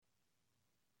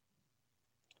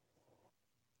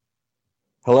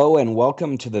Hello and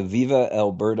welcome to the Viva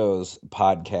Birdos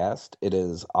podcast. It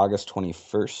is August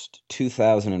 21st,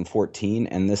 2014,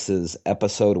 and this is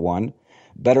episode one.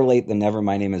 Better late than never.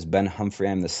 My name is Ben Humphrey.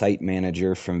 I'm the site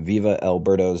manager from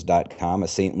VivaElBirdos.com, a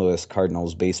St. Louis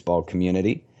Cardinals baseball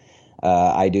community.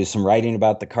 I do some writing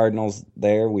about the Cardinals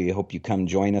there. We hope you come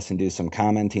join us and do some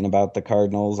commenting about the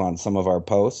Cardinals on some of our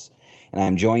posts. And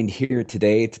I'm joined here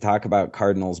today to talk about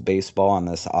Cardinals baseball on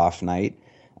this off night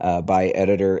by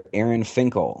editor Aaron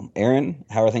Finkel. Aaron,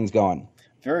 how are things going?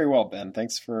 Very well, Ben.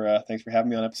 Thanks for having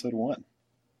me on episode one.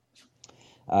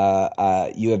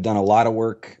 You have done a lot of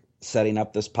work setting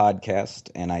up this podcast,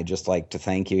 and I just like to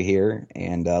thank you here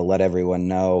and let everyone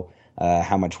know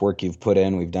how much work you've put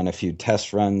in. We've done a few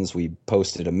test runs. We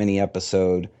posted a mini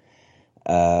episode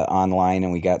online,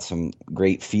 and we got some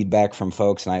great feedback from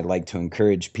folks, and I'd like to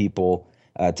encourage people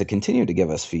to continue to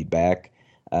give us feedback.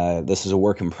 This is a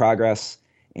work in progress,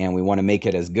 and we want to make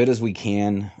it as good as we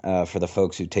can for the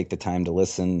folks who take the time to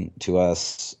listen to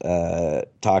us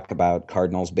talk about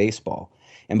Cardinals baseball.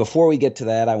 And before we get to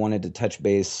that, I wanted to touch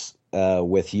base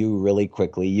with you really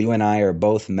quickly. You and I are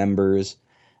both members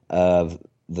of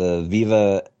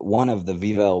one of the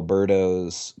Viva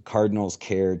Birdos Cardinals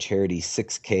Care Charity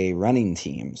 6K running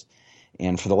teams.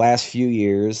 And for the last few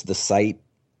years, the site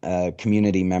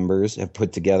community members have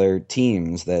put together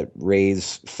teams that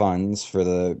raise funds for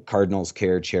the Cardinals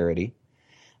Care charity.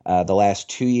 The last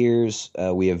 2 years,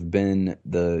 we have been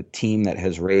the team that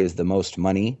has raised the most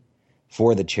money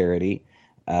for the charity.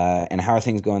 And how are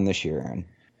things going this year, Aaron?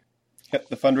 Yep,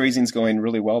 the fundraising's going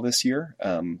really well this year.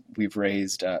 We've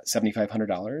raised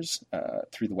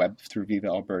 $7,500 through the web through Viva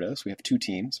Birdos. We have two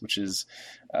teams, which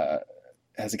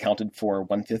has accounted for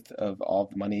 1/5 of all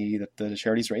the money that the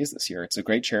charity's raised this year. It's a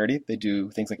great charity. They do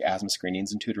things like asthma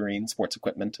screenings and tutoring, sports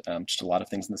equipment, just a lot of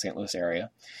things in the St. Louis area.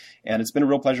 And it's been a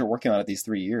real pleasure working on it these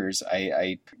 3 years.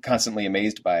 I constantly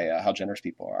amazed by how generous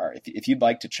people are. If you'd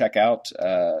like to check out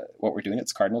what we're doing,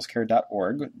 it's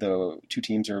cardinalscare.org. The two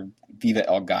teams are Viva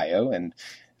El Gallo and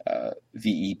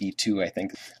VEB2, I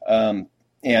think.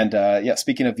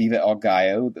 Speaking of Viva El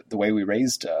Gallo, the way we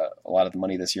raised a lot of the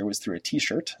money this year was through a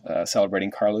T-shirt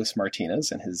celebrating Carlos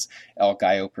Martinez and his El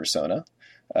Gallo persona,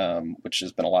 which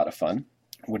has been a lot of fun.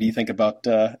 What do you think about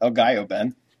El Gallo,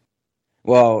 Ben?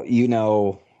 Well, he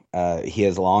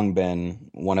has long been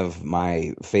one of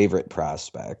my favorite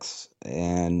prospects.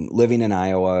 And living in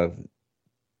Iowa,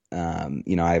 I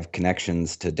have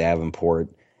connections to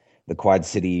Davenport, the Quad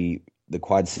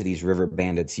Cities River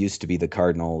Bandits used to be the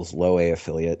Cardinals' low A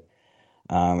affiliate.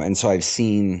 And so I've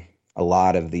seen a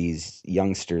lot of these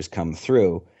youngsters come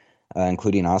through,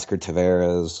 including Oscar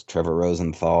Taveras, Trevor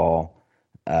Rosenthal.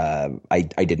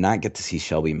 I did not get to see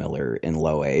Shelby Miller in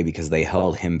low A because they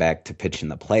held him back to pitch in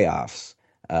the playoffs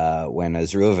when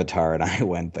Azruvatar and I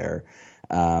went there.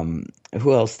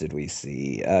 Who else did we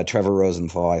see? Trevor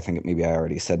Rosenthal, I think maybe I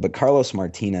already said, but Carlos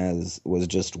Martinez was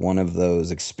just one of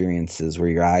those experiences where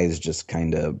your eyes just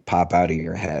kind of pop out of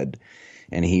your head.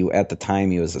 And at the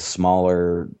time, he was a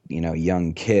smaller,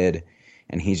 young kid,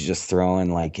 and he's just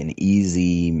throwing like an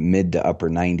easy mid to upper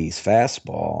 90s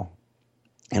fastball.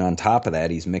 And on top of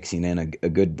that, he's mixing in a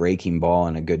good breaking ball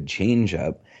and a good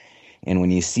changeup. And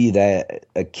when you see that,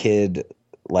 a kid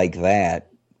like that,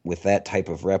 with that type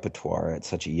of repertoire at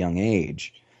such a young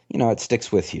age, it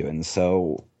sticks with you. And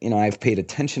so, I've paid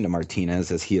attention to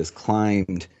Martinez as he has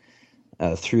climbed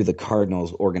through the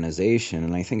Cardinals organization.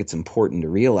 And I think it's important to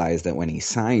realize that when he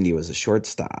signed, he was a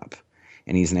shortstop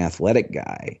and he's an athletic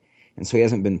guy. And so he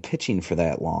hasn't been pitching for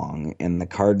that long. And the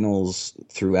Cardinals,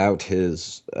 throughout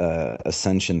his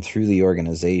ascension through the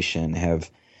organization, have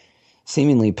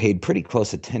seemingly paid pretty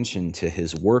close attention to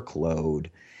his workload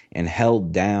and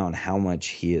held down how much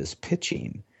he is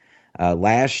pitching.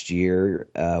 Last year,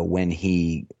 when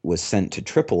he was sent to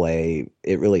AAA,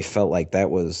 it really felt like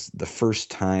that was the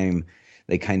first time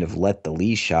they kind of let the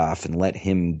leash off and let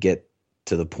him get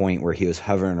to the point where he was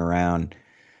hovering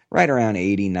right around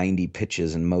 80, 90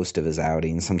 pitches in most of his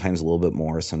outings, sometimes a little bit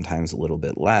more, sometimes a little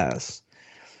bit less.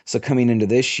 So coming into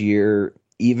this year,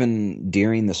 even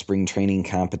during the spring training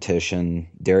competition,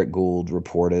 Derek Gould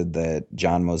reported that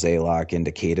John Mozeliak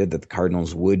indicated that the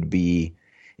Cardinals would be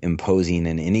imposing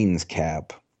an innings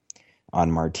cap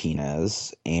on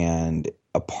Martinez. And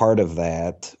a part of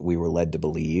that, we were led to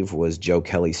believe, was Joe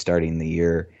Kelly starting the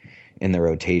year in the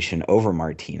rotation over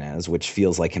Martinez, which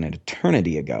feels like an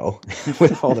eternity ago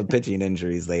with all the pitching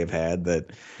injuries they've had.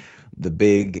 That the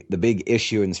big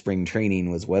issue in spring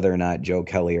training was whether or not Joe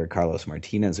Kelly or Carlos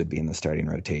Martinez would be in the starting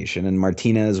rotation. And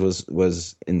Martinez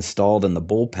was installed in the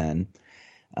bullpen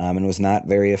and was not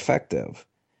very effective.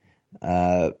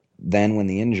 Then when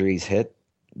the injuries hit,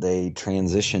 they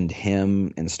transitioned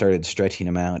him and started stretching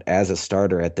him out as a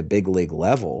starter at the big league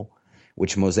level,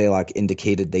 which Mozeliak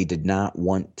indicated they did not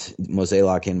want.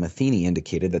 Mozeliak and Matheny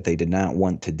indicated that they did not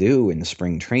want to do in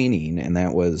spring training, and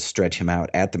that was stretch him out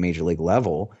at the major league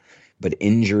level. But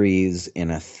injuries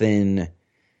and a thin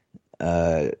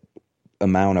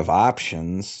amount of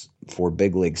options for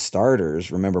big league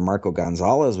starters. Remember, Marco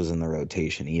Gonzalez was in the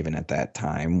rotation even at that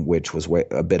time, which was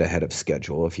a bit ahead of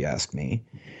schedule, if you ask me.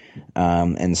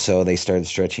 And so they started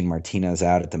stretching Martinez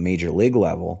out at the major league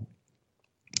level.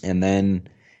 And then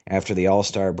after the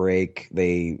All-Star break,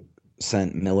 they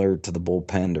sent Miller to the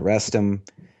bullpen to rest him,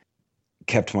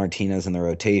 kept Martinez in the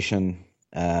rotation,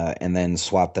 and then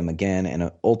swapped them again,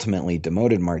 and ultimately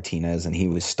demoted Martinez, and he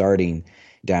was starting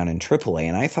down in AAA.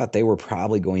 And I thought they were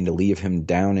probably going to leave him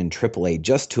down in AAA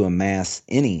just to amass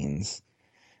innings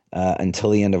until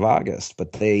the end of August.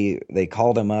 But they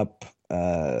called him up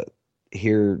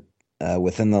here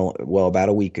about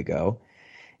a week ago.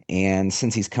 And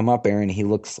since he's come up, Aaron, he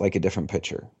looks like a different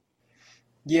pitcher.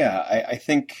 Yeah, I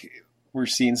think we're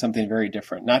seeing something very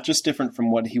different. Not just different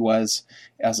from what he was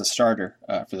as a starter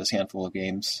for this handful of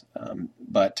games,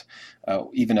 but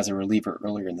even as a reliever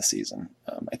earlier in the season.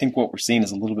 I think what we're seeing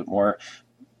is a little bit more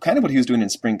kind of what he was doing in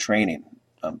spring training.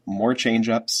 More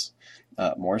changeups,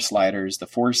 more sliders. The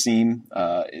four seam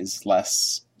is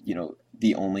less,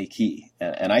 the only key,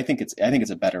 and I think it's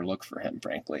a better look for him.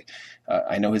 Frankly,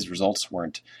 I know his results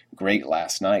weren't great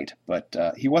last night, but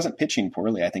he wasn't pitching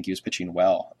poorly. I think he was pitching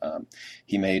well.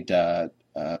 He made Todd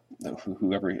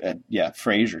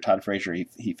Frazier.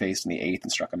 He faced in the eighth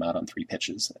and struck him out on 3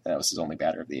 pitches. That was his only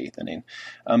batter of the 8th inning.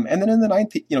 And then in the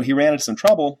 9th, he ran into some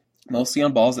trouble, mostly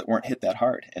on balls that weren't hit that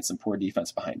hard and some poor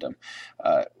defense behind him.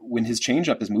 When his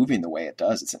changeup is moving the way it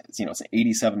does, it's an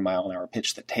 87 mile an hour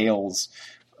pitch that tails,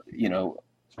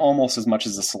 almost as much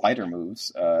as the slider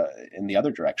moves in the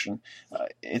other direction.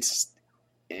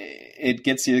 It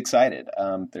gets you excited.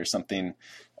 There's something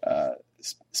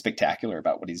spectacular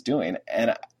about what he's doing.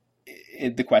 And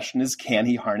the question is, can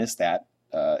he harness that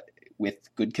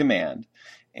with good command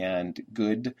and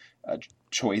good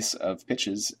choice of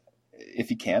pitches? If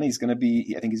he can, I think he's going to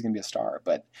be a star.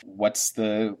 But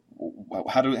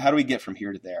how do we get from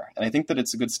here to there? And I think that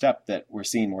it's a good step that we're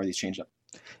seeing more of these changeups.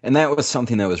 And that was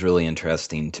something that was really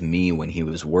interesting to me when he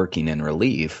was working in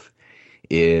relief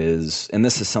and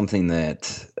this is something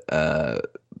that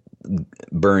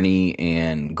Bernie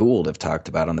and Gould have talked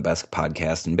about on the best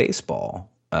podcast in baseball,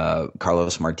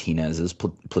 Carlos Martinez's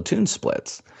platoon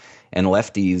splits. And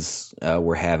lefties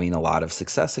were having a lot of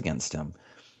success against him.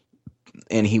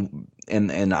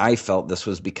 And I felt this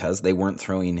was because they weren't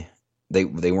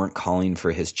calling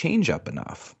for his changeup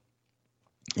enough.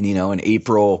 And in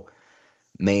April,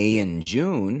 May, and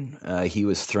June, he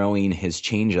was throwing his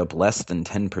changeup less than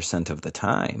 10% of the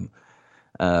time.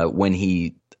 When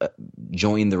he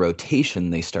joined the rotation,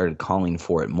 they started calling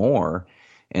for it more.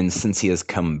 And since he has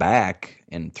come back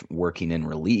and working in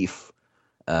relief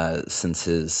since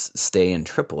his stay in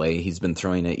AAA, he's been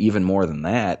throwing it even more than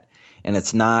that. And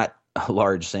it's not a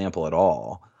large sample at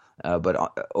all,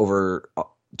 but over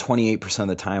 28% of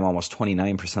the time, almost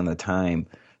 29% of the time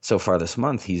so far this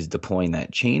month, he's deploying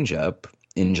that changeup.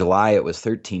 In July, it was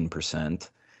 13%,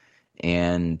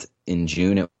 and in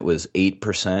June, it was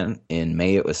 8%. In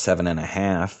May, it was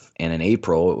 7.5%, and in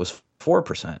April, it was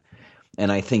 4%.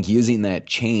 And I think using that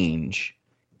change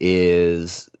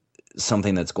is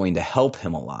something that's going to help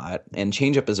him a lot. And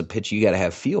changeup is a pitch you got to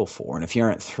have feel for, and if you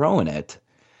aren't throwing it,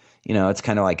 it's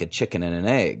kind of like a chicken and an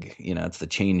egg. It's the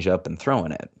change up and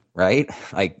throwing it, right?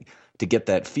 Like, to get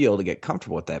that feel, to get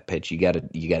comfortable with that pitch, you got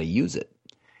to use it.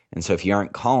 And so if you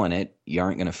aren't calling it, you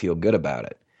aren't going to feel good about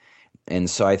it. And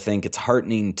so I think it's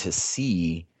heartening to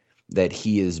see that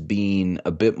he is being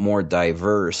a bit more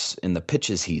diverse in the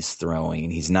pitches he's throwing.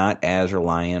 He's not as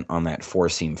reliant on that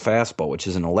 4-seam fastball, which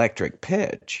is an electric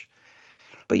pitch.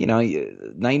 But,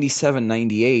 97,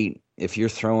 98, if you're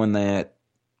throwing that,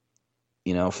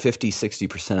 50,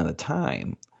 60% of the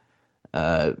time,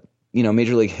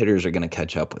 major league hitters are going to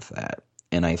catch up with that.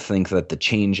 And I think that the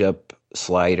changeup,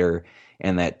 slider,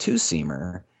 and that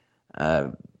 2-seamer,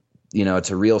 it's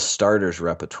a real starter's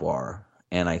repertoire.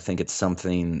 And I think it's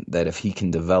something that if he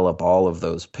can develop all of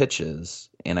those pitches,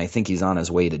 and I think he's on his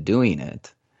way to doing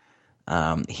it,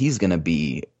 he's going to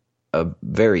be a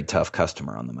very tough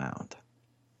customer on the mound.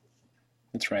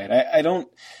 That's right. I don't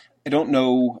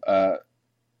know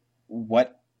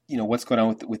what's going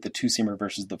on with the 2-seamer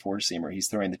versus the 4-seamer. He's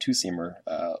throwing the 2-seamer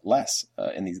less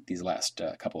in these last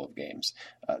couple of games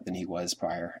than he was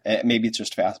prior. Maybe it's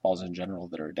just fastballs in general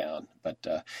that are down, but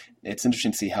it's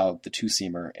interesting to see how the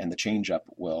 2-seamer and the changeup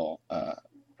will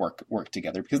work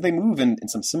together because they move in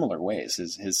some similar ways.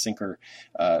 His sinker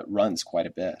runs quite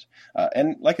a bit.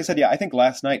 And like I said, yeah, I think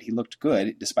last night he looked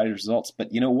good despite his results.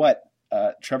 But you know what?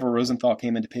 Trevor Rosenthal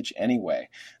came in to pitch anyway.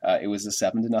 It was a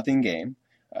 7-0 game.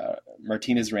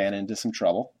 Martinez ran into some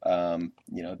trouble.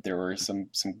 There were some,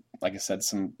 like I said,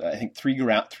 I think three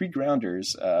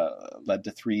grounders led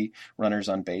to 3 runners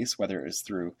on base, whether it was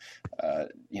through,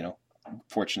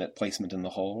 fortunate placement in the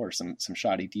hole or some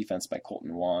shoddy defense by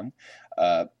Colton Wong.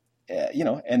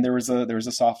 And there was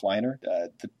a soft liner.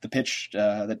 The pitch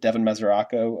that Devin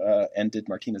Mesoraco ended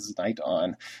Martinez's night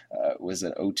on was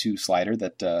an 0-2 slider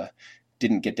that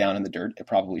didn't get down in the dirt. It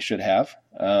probably should have.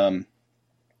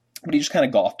 But he just kind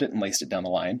of golfed it and laced it down the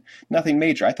line. Nothing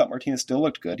major. I thought Martinez still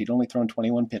looked good. He'd only thrown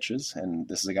 21 pitches, and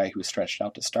this is a guy who was stretched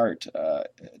out to start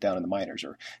down in the minors,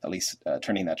 or at least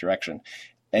turning that direction.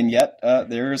 And yet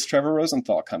there's Trevor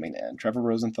Rosenthal coming in. Trevor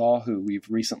Rosenthal, who we've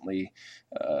recently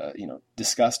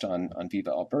discussed on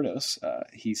Viva Birdos.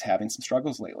 He's having some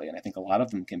struggles lately, and I think a lot of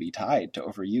them can be tied to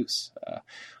overuse.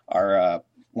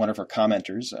 One of our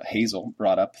commenters, Hazel,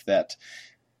 brought up that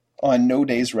on no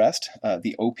days rest,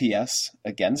 the OPS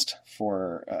against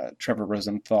for Trevor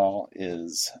Rosenthal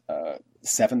is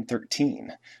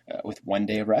 713. With 1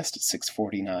 day of rest, it's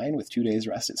 649. With 2 days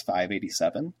rest, it's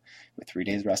 587. With 3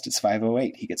 days rest, it's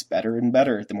 508. He gets better and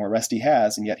better the more rest he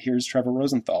has, and yet here's Trevor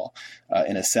Rosenthal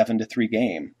in a 7-3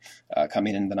 game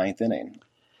coming in the 9th inning.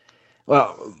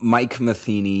 Well, Mike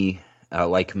Matheny,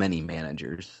 like many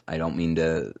managers, I don't mean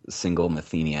to single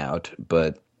Matheny out,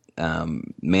 but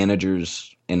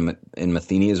managers, and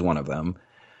Matheny is one of them,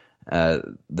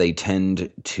 they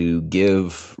tend to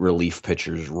give relief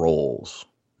pitchers roles.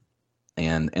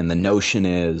 And the notion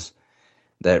is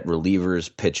that relievers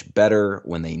pitch better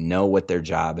when they know what their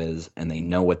job is and they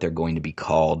know what they're going to be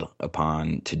called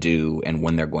upon to do and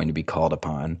when they're going to be called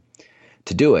upon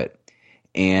to do it.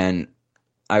 And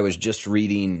I was just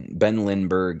reading, Ben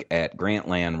Lindbergh at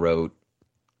Grantland wrote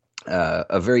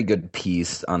a very good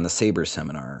piece on the Sabre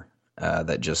seminar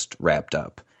that just wrapped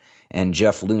up. And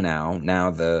Jeff Luhnow,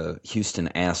 now the Houston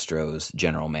Astros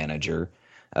general manager,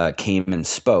 came and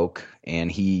spoke,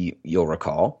 and he, you'll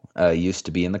recall, used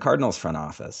to be in the Cardinals front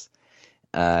office.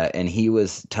 And he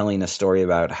was telling a story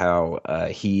about how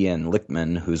he and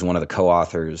Lichtman, who's one of the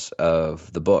co-authors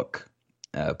of the book,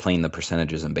 Playing the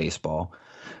Percentages in Baseball,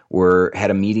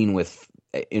 had a meeting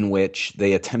in which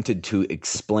they attempted to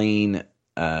explain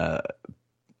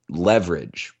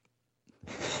leverage,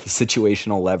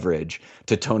 situational leverage,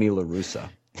 to Tony La Russa.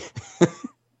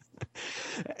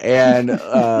 And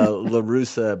La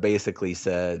Russa basically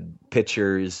said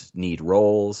pitchers need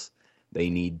roles. They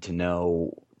need to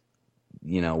know,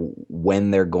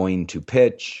 when they're going to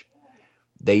pitch.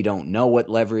 They don't know what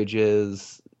leverage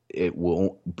is.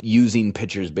 Using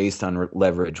pitchers based on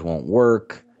leverage won't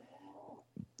work.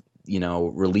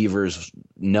 Relievers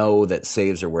know that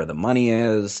saves are where the money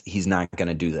is. He's not going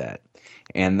to do that.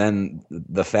 And then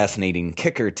the fascinating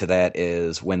kicker to that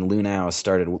is when Luhnow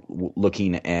started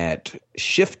looking at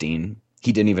shifting,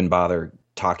 he didn't even bother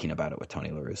talking about it with Tony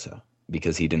La Russa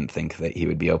because he didn't think that he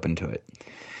would be open to it.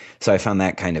 So I found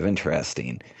that kind of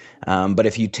interesting. But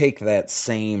if you take that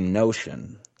same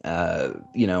notion,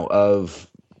 of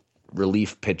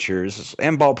relief pitchers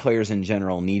and ball players in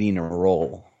general needing a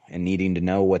role and needing to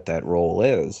know what that role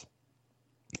is,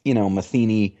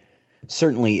 Matheny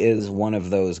certainly is one of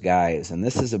those guys. And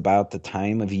this is about the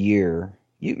time of year,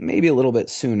 maybe a little bit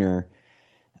sooner,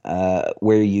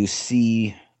 where you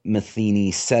see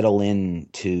Matheny settle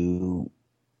into,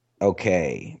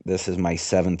 okay, this is my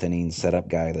 7th inning setup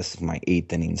guy. This is my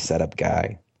 8th inning setup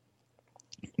guy.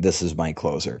 This is my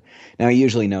closer. Now, he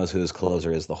usually knows who his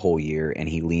closer is the whole year, and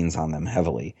he leans on them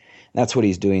heavily. That's what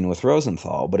he's doing with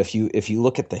Rosenthal. But if you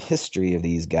look at the history of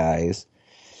these guys,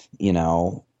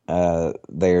 there's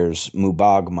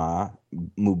Mubagmat,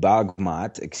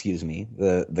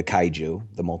 the kaiju,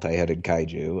 the multi-headed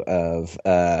kaiju of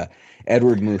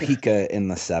Edward Mujica in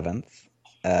the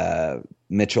 7th,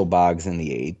 Mitchell Boggs in the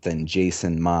 8th, and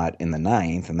Jason Mott in the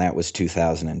 9th, and that was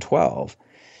 2012.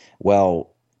 Well,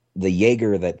 the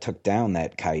Jaeger that took down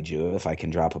that kaiju, if I can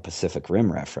drop a Pacific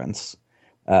Rim reference,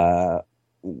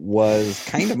 was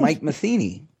kind of Mike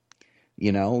Matheny.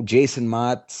 Jason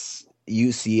Mott's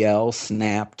UCL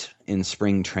snapped in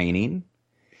spring training.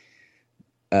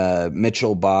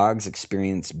 Mitchell Boggs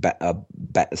experienced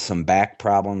some back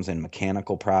problems and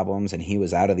mechanical problems, and he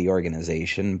was out of the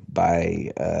organization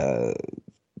by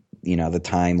the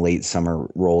time late summer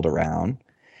rolled around.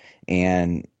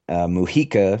 And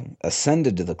Mujica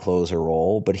ascended to the closer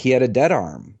role, but he had a dead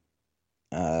arm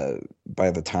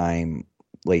by the time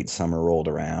late summer rolled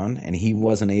around, and he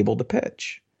wasn't able to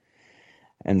pitch.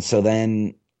 And so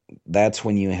then that's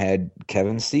when you had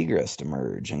Kevin Segrist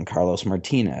emerge and Carlos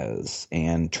Martinez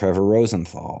and Trevor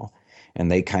Rosenthal.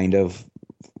 And they kind of,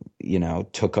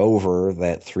 took over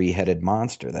that three-headed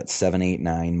monster, that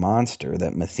 7-8-9 monster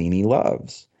that Matheny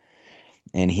loves.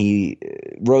 And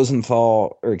Segrist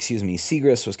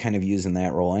was kind of using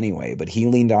that role anyway, but he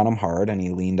leaned on him hard, and he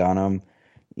leaned on him,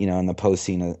 in the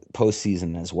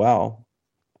postseason as well.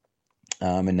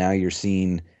 And now you're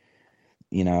seeing,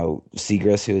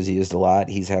 Segrist, who has used a lot,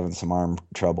 he's having some arm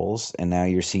troubles. And now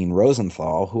you're seeing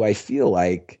Rosenthal, who I feel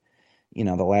like, the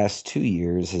last 2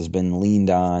 years has been leaned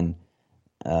on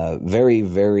very,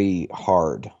 very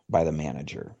hard by the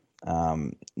manager.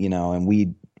 And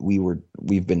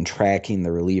we've been tracking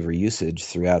the reliever usage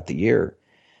throughout the year.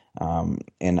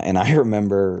 And I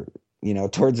remember,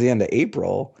 towards the end of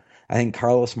April, I think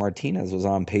Carlos Martinez was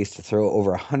on pace to throw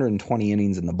over 120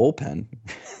 innings in the bullpen,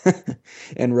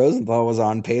 and Rosenthal was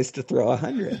on pace to throw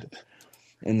 100.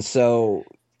 And so,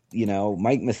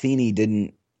 Mike Matheny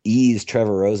didn't ease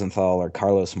Trevor Rosenthal or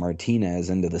Carlos Martinez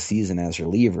into the season as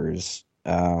relievers.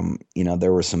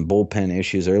 There were some bullpen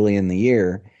issues early in the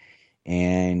year,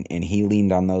 and he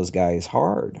leaned on those guys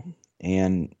hard.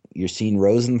 And you're seeing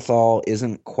Rosenthal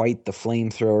isn't quite the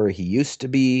flamethrower he used to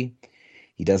be.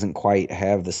 He doesn't quite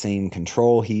have the same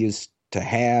control he used to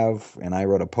have. And I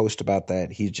wrote a post about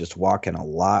that. He's just walking a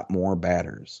lot more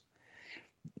batters.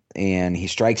 And he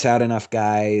strikes out enough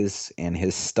guys, and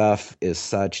his stuff is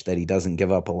such that he doesn't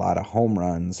give up a lot of home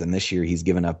runs. And this year he's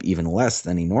given up even less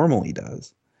than he normally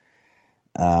does.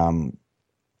 And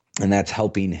that's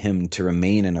helping him to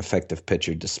remain an effective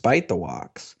pitcher despite the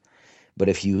walks. But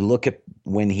if you look at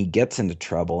when he gets into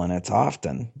trouble, and it's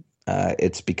often,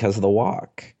 it's because of the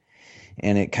walk.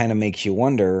 And it kind of makes you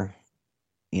wonder,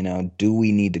 do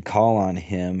we need to call on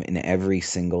him in every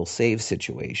single save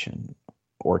situation?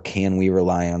 Or can we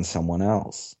rely on someone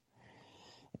else?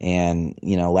 And,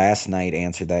 last night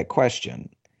answered that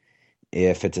question.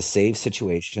 If it's a save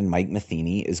situation, Mike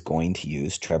Matheny is going to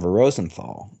use Trevor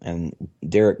Rosenthal. And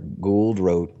Derek Gould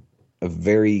wrote a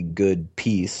very good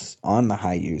piece on the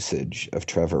high usage of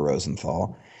Trevor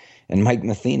Rosenthal. And Mike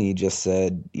Matheny just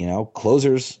said,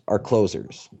 closers are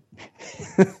closers.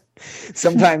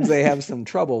 Sometimes they have some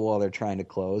trouble while they're trying to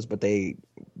close, but they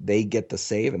get the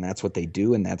save, and that's what they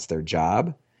do, and that's their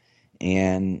job.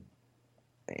 And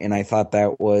I thought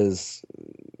that was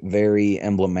very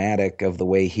emblematic of the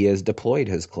way he has deployed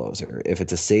his closer. If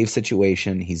it's a save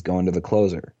situation, he's going to the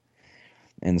closer.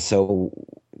 And so,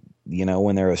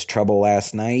 when there was trouble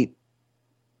last night,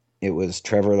 it was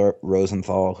Trevor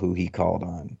Rosenthal who he called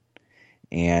on.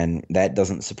 And that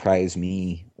doesn't surprise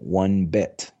me one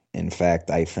bit. In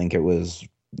fact, I think it was,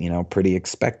 pretty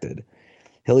expected.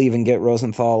 He'll even get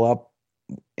Rosenthal up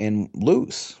and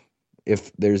loose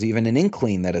if there's even an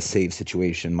inkling that a save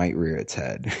situation might rear its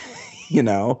head.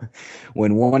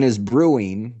 When one is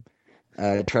brewing,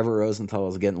 Trevor Rosenthal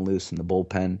is getting loose in the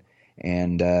bullpen.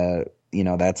 And,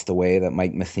 that's the way that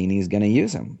Mike Matheny is going to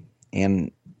use him. And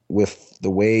with the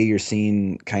way you're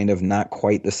seeing kind of not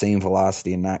quite the same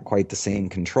velocity and not quite the same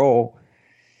control,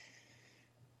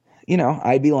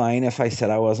 I'd be lying if I said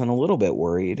I wasn't a little bit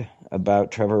worried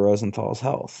about Trevor Rosenthal's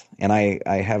health. And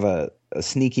I have a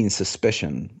sneaking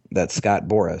suspicion that Scott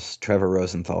Boras, Trevor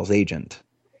Rosenthal's agent,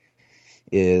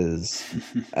 is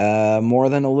more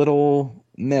than a little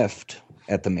miffed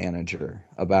at the manager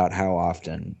about how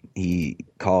often he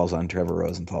calls on Trevor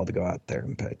Rosenthal to go out there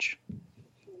and pitch.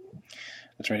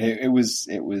 That's right. It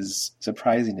was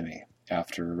surprising to me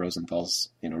after Rosenthal's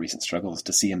recent struggles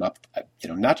to see him up,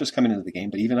 not just coming into the game,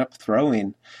 but even up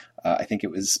throwing. I think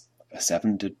it was a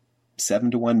 7-1,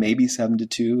 maybe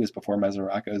 7-2, is before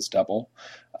Mesoraco's double.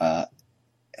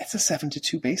 It's a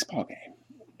 7-2 baseball game.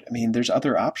 I mean, there's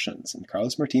other options, and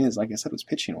Carlos Martinez, like I said, was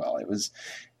pitching well. It was.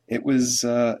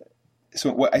 So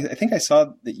what I think I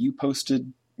saw that you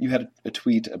posted. You had a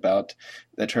tweet about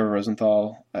that Trevor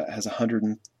Rosenthal has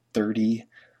 130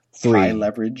 high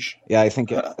leverage. Yeah, I think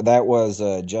that was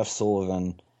Jeff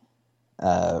Sullivan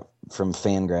from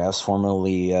Fangraphs,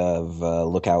 formerly of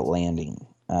Lookout Landing.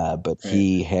 But right.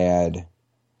 He had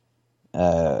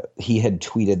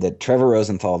tweeted that Trevor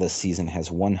Rosenthal this season has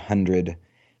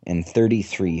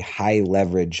 133 high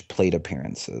leverage plate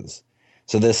appearances.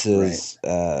 So this is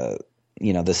right.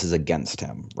 This is against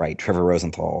him, right? Trevor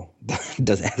Rosenthal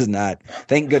has not,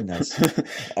 thank goodness,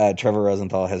 Trevor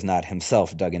Rosenthal has not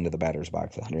himself dug into the batter's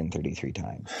box 133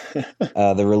 times.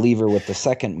 The reliever with the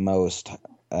second most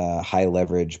high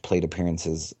leverage plate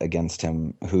appearances against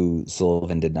him, who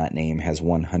Sullivan did not name, has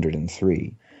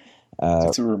 103.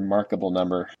 That's a remarkable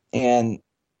number. And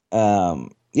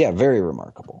very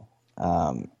remarkable.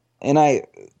 And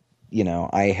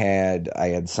I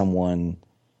had someone,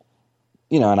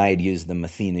 and I had used the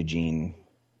Methenogene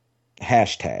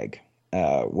hashtag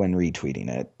when retweeting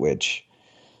it, which,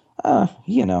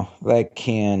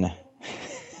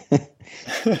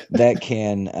 that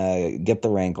can get the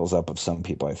rankles up of some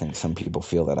people. I think some people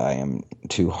feel that I am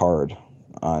too hard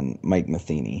on Mike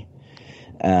Matheny.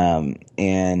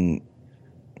 And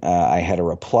I had a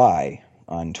reply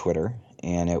on Twitter,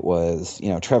 and it was,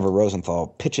 Trevor Rosenthal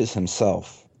pitches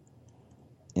himself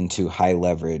into high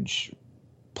leverage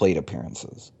plate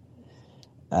appearances.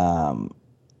 And,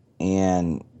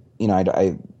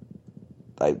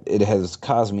 it has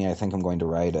caused me, I think I'm going to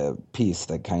write a piece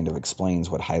that kind of explains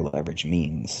what high leverage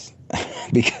means.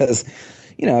 Because,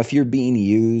 if you're being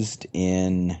used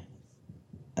in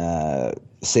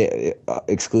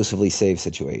exclusively save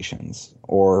situations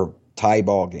or tie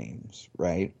ball games,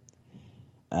 right?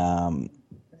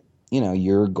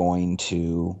 You're going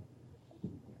to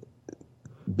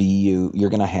you're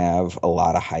going to have a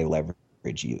lot of high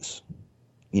leverage use.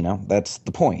 That's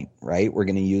the point, right? We're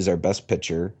going to use our best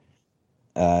pitcher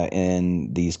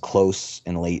in these close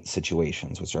and late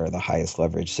situations, which are the highest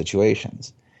leverage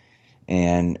situations.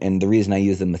 And the reason I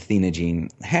use the Methenogene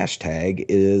hashtag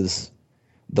is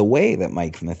the way that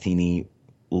Mike Matheny,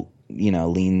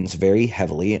 leans very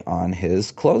heavily on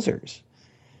his closers.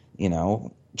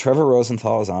 Trevor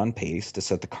Rosenthal is on pace to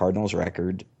set the Cardinals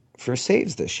record for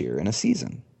saves this year in a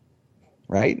season,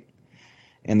 right?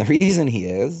 And the reason he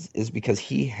is because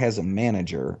he has a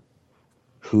manager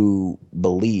who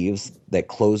believes that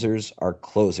closers are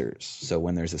closers. So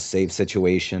when there's a save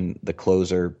situation, the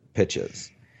closer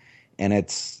pitches. And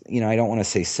it's, I don't want to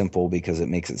say simple because it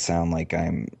makes it sound like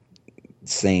I'm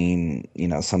saying,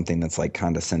 something that's like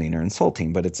condescending or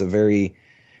insulting, but it's a very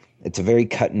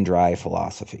cut and dry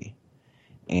philosophy.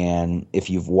 And if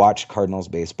you've watched Cardinals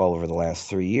baseball over the last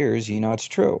 3 years, it's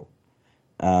true.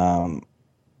 And,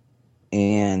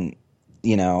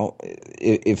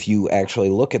 if you actually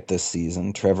look at this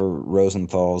season, Trevor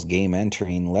Rosenthal's game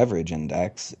entering leverage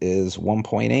index is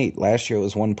 1.8. Last year it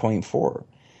was 1.4.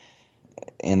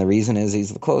 And the reason is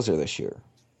he's the closer this year.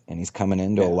 And he's coming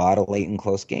into a lot of late and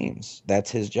close games.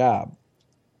 That's his job.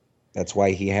 That's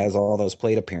why he has all those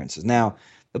plate appearances. Now,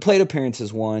 the plate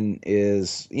appearances one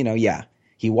is,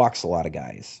 he walks a lot of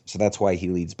guys. So that's why he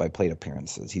leads by plate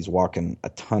appearances. He's walking a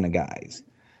ton of guys.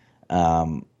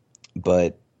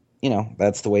 But,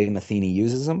 that's the way Matheny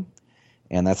uses him.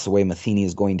 And that's the way Matheny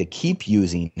is going to keep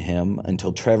using him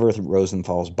until Trevor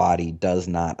Rosenthal's body does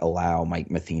not allow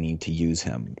Mike Matheny to use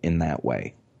him in that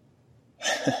way.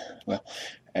 Well,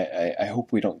 I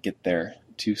hope we don't get there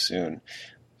too soon.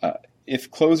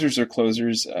 If closers are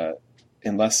closers,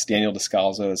 unless Daniel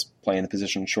Descalzo is playing the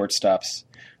position shortstops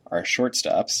are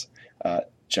shortstops,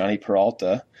 Jhonny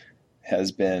Peralta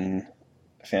has been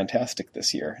fantastic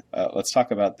this year. Let's talk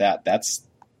about that.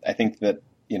 I think that,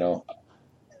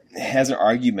 has an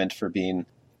argument for being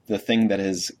the thing that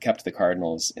has kept the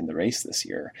Cardinals in the race this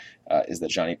year, is that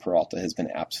Jhonny Peralta has been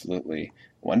absolutely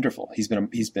wonderful. He's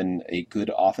been a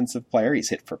good offensive player. He's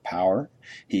hit for power.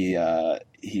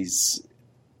 His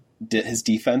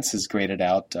defense is graded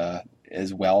out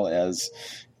as well as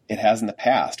it has in the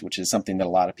past, which is something that a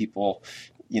lot of people,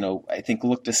 I think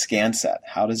look askance at.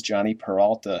 How does Jhonny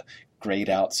Peralta grade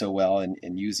out so well in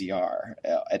UZR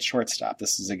at shortstop?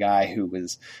 This is a guy who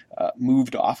was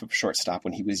moved off of shortstop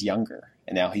when he was younger,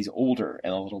 and now he's older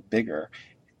and a little bigger,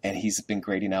 and he's been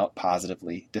grading out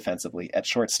positively defensively at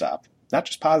shortstop. Not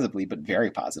just positively, but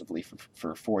very positively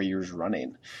for 4 years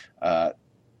running.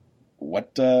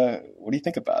 What do you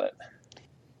think about it?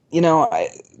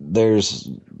 There's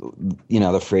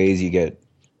the phrase you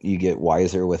get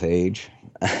wiser with age.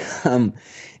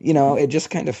 It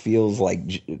just kind of feels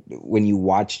like when you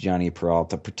watch Jhonny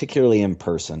Peralta, particularly in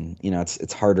person,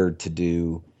 it's harder to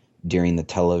do during the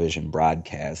television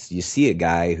broadcast. You see a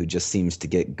guy who just seems to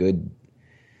get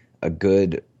I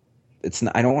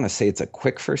don't want to say it's a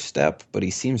quick first step, but he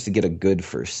seems to get a good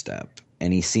first step,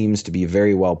 and he seems to be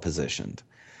very well positioned.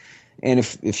 And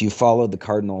if you followed the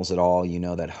Cardinals at all, you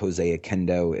know that Jose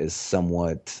Oquendo is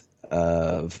somewhat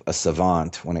of a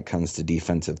savant when it comes to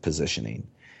defensive positioning.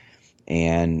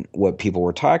 And what people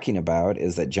were talking about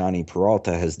is that Jhonny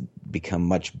Peralta has become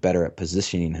much better at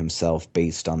positioning himself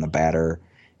based on the batter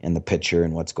and the pitcher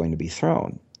and what's going to be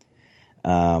thrown.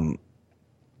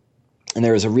 And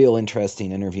there was a real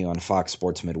interesting interview on Fox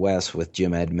Sports Midwest with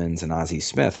Jim Edmonds and Ozzie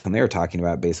Smith, and they were talking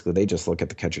about basically they just look at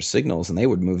the catcher signals and they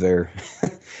would move their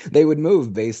they would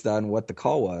move based on what the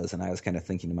call was. And I was kind of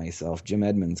thinking to myself, Jim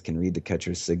Edmonds can read the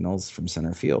catcher's signals from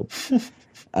center field.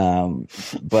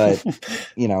 But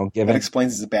that given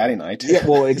explains his batting eye too. yeah,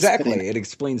 well, exactly, it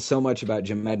explains so much about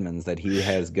Jim Edmonds that he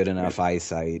has good enough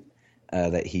eyesight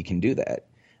that he can do that.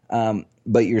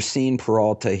 But you're seeing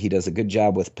Peralta; he does a good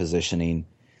job with positioning.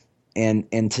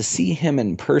 And to see him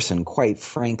in person, quite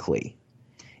frankly,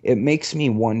 it makes me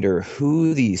wonder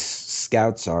who these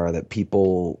scouts are that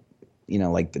people,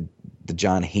 like the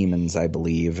John Heymans, I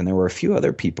believe, and there were a few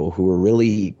other people who were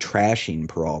really trashing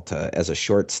Peralta as a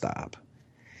shortstop.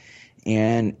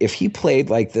 And if he played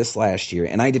like this last year,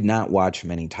 and I did not watch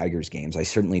many Tigers games, I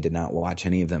certainly did not watch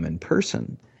any of them in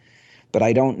person, but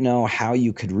I don't know how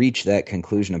you could reach that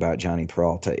conclusion about Jhonny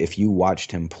Peralta if you watched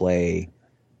him play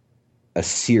a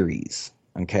series.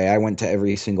 Okay, I went to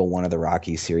every single one of the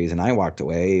Rockies series, and I walked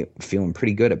away feeling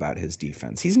pretty good about his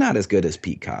defense. He's not as good as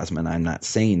Pete Cosman. I'm not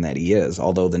saying that he is,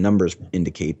 although the numbers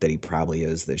indicate that he probably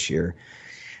is this year.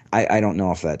 I don't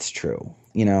know if that's true.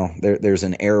 There's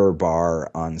an error bar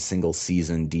on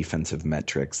single-season defensive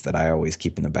metrics that I always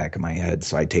keep in the back of my head,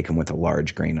 so I take them with a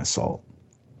large grain of salt.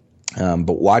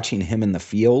 But watching him in the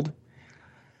field,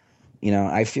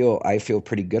 I feel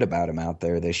pretty good about him out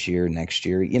there this year, next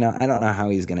year. I don't know how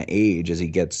he's going to age as he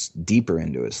gets deeper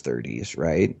into his 30s,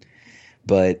 right?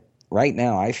 But right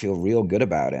now I feel real good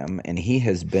about him, and he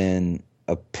has been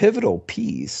a pivotal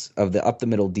piece of the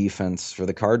up-the-middle defense for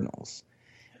the Cardinals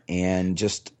and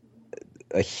just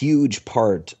a huge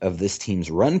part of this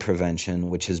team's run prevention,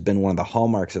 which has been one of the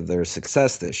hallmarks of their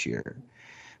success this year.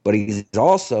 But he's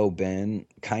also been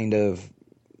kind of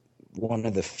one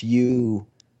of the few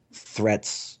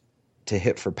threats to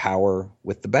hit for power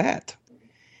with the bat.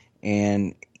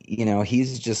 And,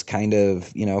 he's just kind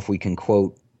of, if we can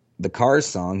quote the Cars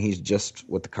song, he's just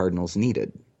what the Cardinals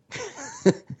needed.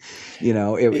 It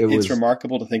It's was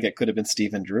remarkable to think it could have been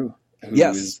Stephen Drew, who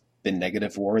yes. has been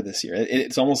negative WAR this year.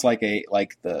 It's almost like in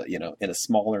a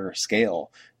smaller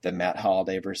scale, the Matt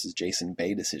Holliday versus Jason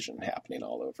Bay decision happening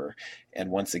all over. And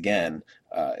once again,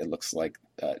 it looks like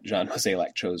John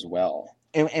Mozeliak chose well.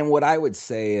 And what I would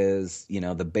say is,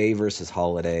 the Bay versus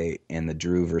Holliday and the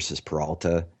Drew versus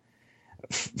Peralta,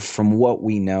 from what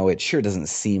we know, it sure doesn't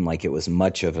seem like it was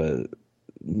much of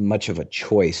a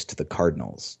choice to the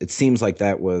Cardinals. It seems like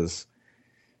that was,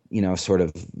 sort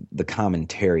of the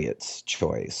commentariat's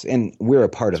choice. And we're a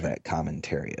part of that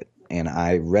commentariat. And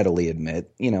I readily admit,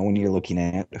 when you're looking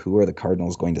at who are the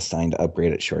Cardinals going to sign to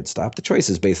upgrade at shortstop, the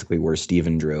choices basically were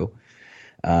Stephen Drew.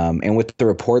 And with the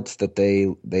reports that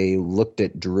they looked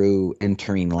at Drew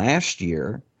entering last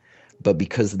year, but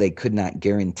because they could not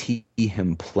guarantee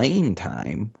him playing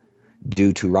time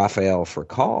due to Rafael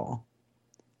Furcal,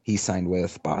 he signed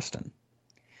with Boston.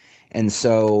 And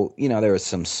so, there was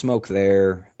some smoke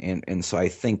there. And so I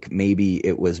think maybe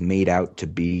it was made out to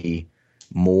be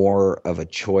more of a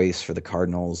choice for the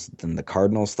Cardinals than the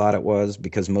Cardinals thought it was,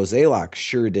 because Mozeliak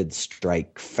sure did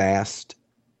strike fast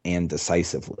and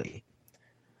decisively.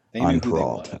 They knew who they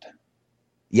wanted.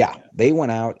 Yeah, they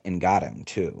went out and got him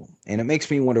too. And it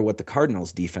makes me wonder what the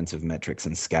Cardinals' defensive metrics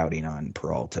and scouting on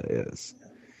Peralta is.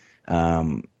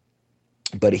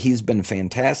 But he's been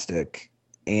fantastic.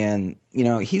 And,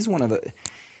 he's one of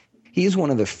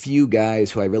the few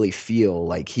guys who I really feel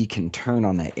like he can turn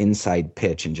on that inside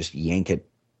pitch and just yank it,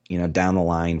 down the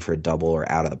line for a double or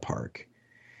out of the park.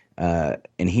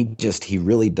 And he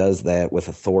really does that with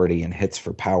authority and hits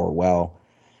for power well.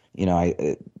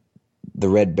 The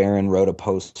Red Baron wrote a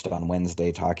post on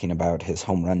Wednesday talking about his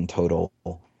home run total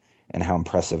and how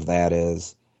impressive that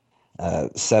is.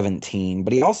 17,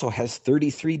 but he also has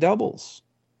 33 doubles.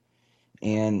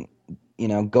 And,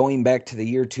 going back to the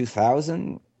year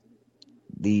 2000,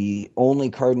 the only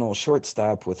Cardinal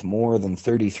shortstop with more than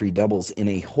 33 doubles in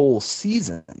a whole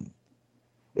season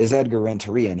is Edgar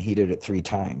Renteria, and he did it 3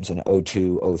 times in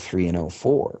 02, 03, and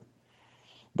 04.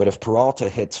 But if Peralta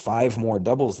hits 5 more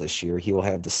doubles this year, he will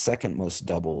have the second most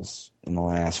doubles in the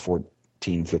last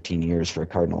 14, 15 years for a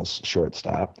Cardinals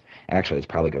shortstop. Actually, it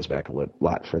probably goes back a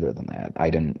lot further than that.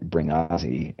 I didn't bring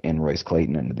Ozzie and Royce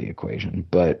Clayton into the equation.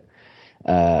 But,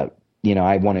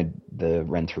 I wanted the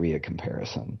Renteria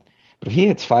comparison. But if he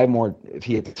hits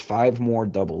 5 more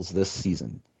doubles this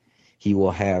season, he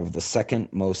will have the second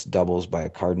most doubles by a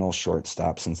Cardinals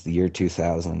shortstop since the year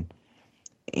 2000.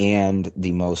 And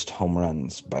the most home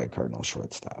runs by a Cardinal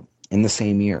shortstop in the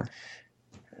same year.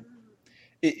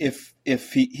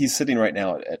 if he's sitting right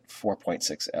now at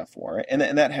 4.6 F4,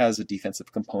 and that has a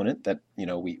defensive component that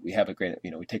we have a grain,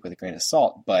 we take with a grain of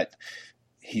salt, but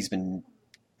he's been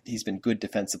good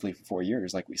defensively for 4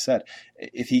 years, like we said.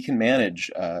 If he can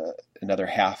manage another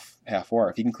half WAR,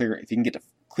 if he can get to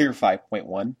clear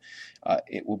 5.1,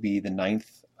 it will be the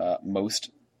ninth most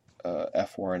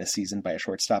F4 in a season by a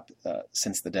shortstop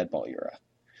since the dead ball era.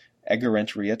 Edgar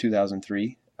Renteria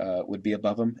 2003 would be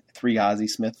above him. 3 Ozzie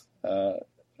Smith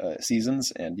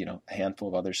seasons, and a handful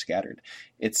of others scattered.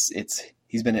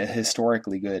 He's been a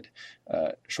historically good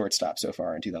shortstop so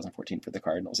far in 2014 for the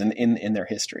Cardinals, and in their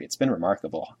history, it's been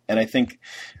remarkable. And I think,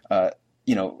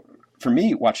 for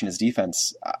me, watching his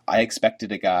defense, I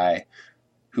expected a guy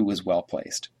who was well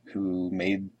placed, who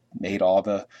made all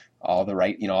the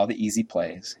right, all the easy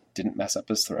plays, didn't mess up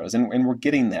his throws, and we're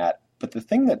getting that. But the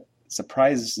thing that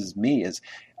surprises me is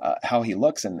how he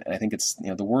looks, and I think it's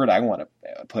the word I want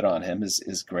to put on him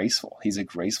is graceful. He's a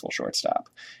graceful shortstop.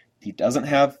 He doesn't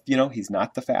have, he's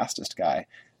not the fastest guy,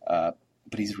 but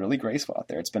he's really graceful out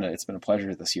there. It's been a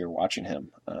pleasure this year watching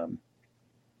him,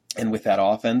 and with that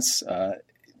offense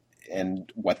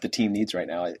and what the team needs right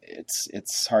now,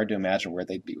 it's hard to imagine where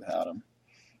they'd be without him.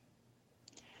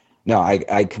 No,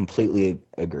 I completely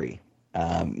agree.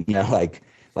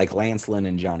 Like Lance Lynn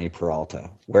and Jhonny Peralta,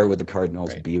 where would the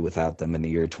Cardinals be without them in the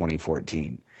year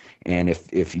 2014? And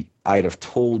if I'd have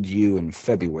told you in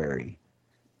February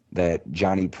that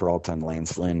Jhonny Peralta and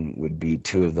Lance Lynn would be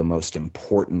two of the most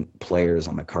important players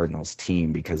on the Cardinals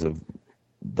team because of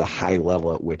the high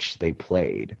level at which they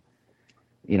played,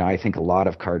 I think a lot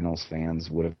of Cardinals fans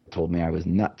would have told me I was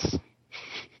nuts.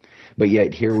 But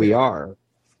yet here we are.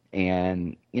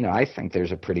 And, I think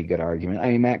there's a pretty good argument.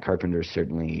 I mean, Matt Carpenter's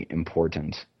certainly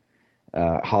important.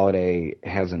 Holiday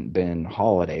hasn't been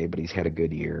Holiday, but he's had a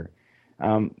good year.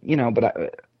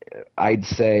 But I'd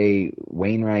say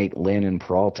Wainwright, Lynn, and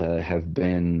Peralta have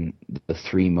been the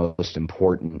 3 most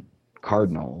important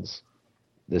Cardinals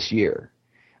this year.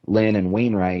 Lynn and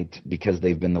Wainwright, because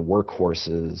they've been the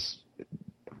workhorses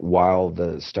while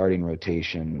the starting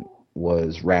rotation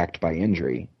was racked by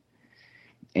injury.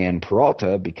 And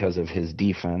Peralta, because of his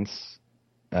defense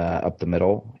up the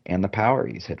middle and the power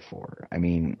he's hit for. I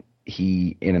mean,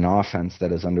 he, in an offense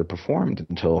that has underperformed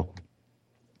until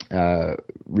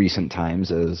recent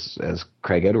times, as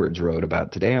Craig Edwards wrote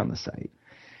about today on the site.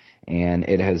 And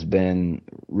it has been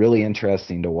really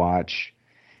interesting to watch,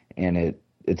 and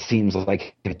it seems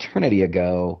like an eternity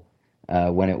ago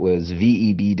when it was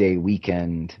VEB Day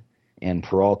weekend, and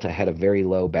Peralta had a very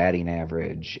low batting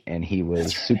average, and he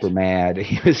was super mad.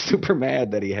 He was super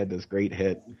mad that he had this great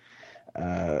hit,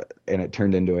 and it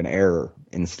turned into an error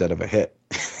instead of a hit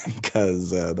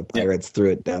because the Pirates threw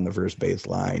it down the first base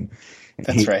line.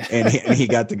 That's right. and he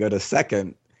got to go to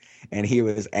second, and he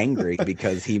was angry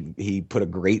because he put a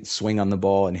great swing on the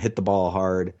ball and hit the ball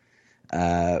hard.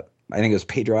 I think it was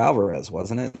Pedro Alvarez,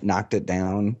 wasn't it? Knocked it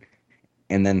down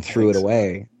and then threw it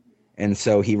away. And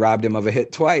so he robbed him of a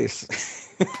hit twice.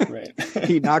 Right.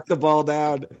 He knocked the ball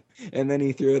down and then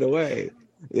he threw it away.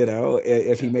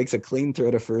 If he makes a clean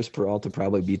throw to first, Peralta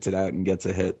probably beats it out and gets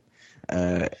a hit.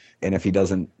 And if he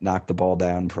doesn't knock the ball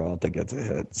down, Peralta gets a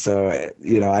hit. So,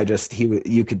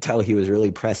 you could tell he was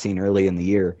really pressing early in the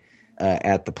year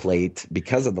at the plate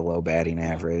because of the low batting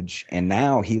average. And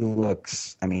now he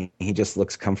just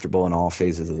looks comfortable in all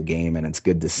phases of the game, and it's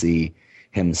good to see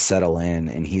him settle in.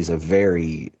 And he's a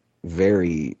very,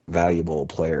 very valuable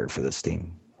player for this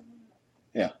team.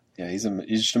 Yeah, he's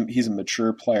a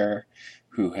mature player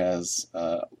who has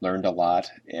learned a lot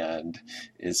and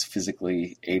is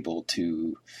physically able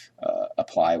to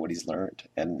apply what he's learned.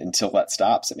 And until that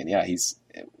stops,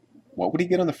 what would he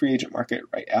get on the free agent market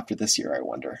right after this year, I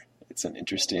wonder? It's an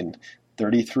interesting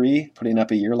 33, putting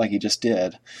up a year like he just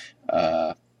did.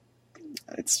 The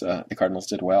Cardinals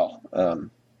did well.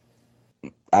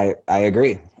 I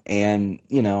agree. And,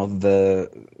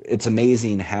 it's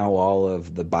amazing how all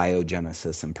of the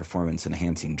biogenesis and performance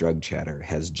enhancing drug chatter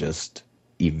has just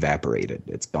evaporated.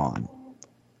 It's gone.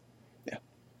 Yeah.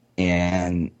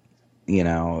 And,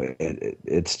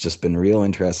 it's just been real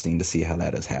interesting to see how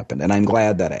that has happened. And I'm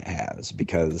glad that it has,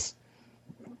 because,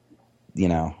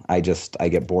 I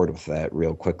get bored with that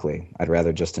real quickly. I'd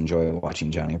rather just enjoy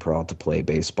watching Jhonny Peralta play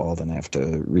baseball than have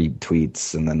to read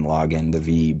tweets and then log into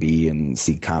VEB and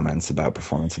see comments about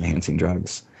performance enhancing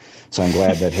drugs. So I'm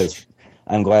glad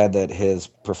that his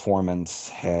performance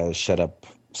has shut up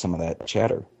some of that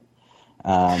chatter.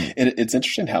 It's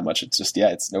interesting how much it's just,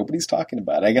 it's nobody's talking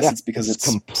about it. I guess it's because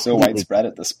it's so widespread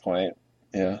at this point.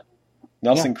 Yeah.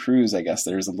 Nelson Cruz, I guess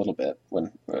there's a little bit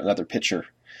when another pitcher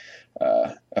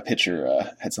a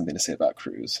pitcher had something to say about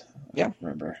Cruz. I Yeah. don't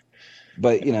remember.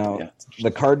 But, Yeah.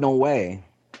 the Cardinal way,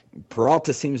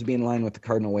 Peralta seems to be in line with the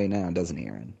Cardinal way now, doesn't he,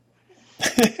 Aaron?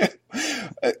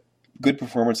 Good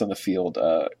performance on the field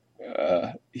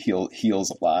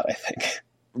heals a lot, I think.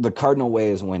 The Cardinal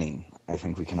way is winning. I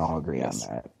think we can all agree on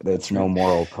that. It's no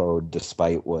moral code,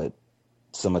 despite what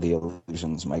some of the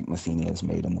illusions Mike Matheny has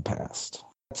made in the past.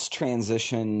 Let's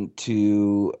transition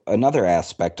to another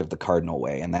aspect of the Cardinal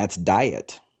way, and that's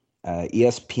diet.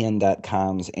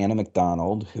 ESPN.com's Anna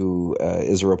McDonald, who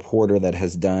is a reporter that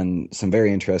has done some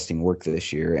very interesting work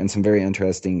this year and some very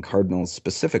interesting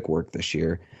Cardinals-specific work this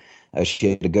year. She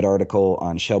had a good article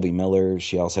on Shelby Miller.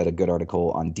 She also had a good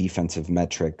article on defensive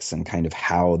metrics and kind of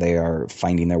how they are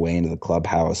finding their way into the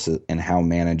clubhouse and how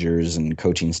managers and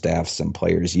coaching staffs and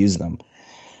players use them.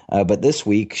 But this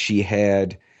week she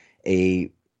had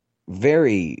a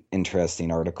very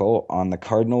interesting article on the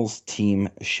Cardinals team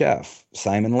chef,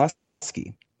 Simon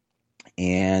Lusky.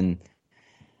 And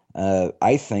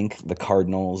I think the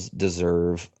Cardinals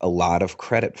deserve a lot of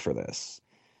credit for this.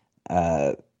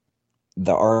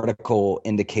 The article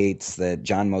indicates that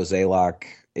John Mozeliak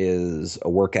is a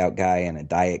workout guy and a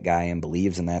diet guy and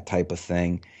believes in that type of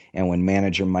thing. And when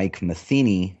manager Mike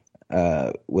Matheny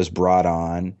was brought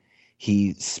on,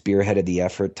 he spearheaded the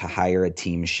effort to hire a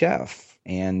team chef.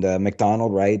 And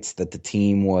McDonald writes that the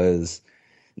team was,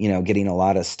 getting a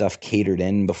lot of stuff catered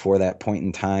in before that point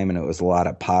in time, and it was a lot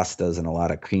of pastas and a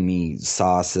lot of creamy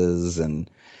sauces, and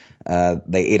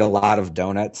they ate a lot of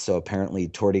donuts, so apparently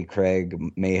Torty Craig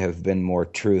may have been more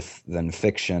truth than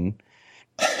fiction.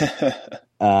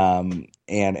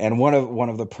 And one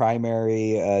of the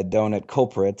primary donut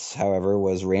culprits, however,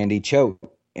 was Randy Choate.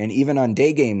 And even on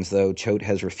day games, though, Choate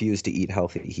has refused to eat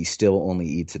healthy. He still only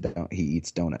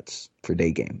eats donuts for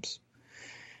day games.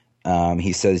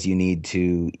 He says you need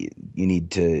to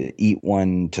eat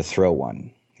one to throw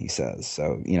one. He says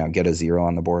so. Get a 0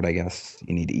 on the board. I guess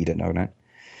you need to eat a donut.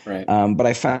 Right. But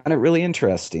I found it really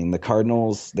interesting. The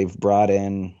Cardinals, they've brought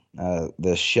in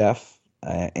the chef,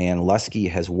 and Lusky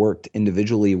has worked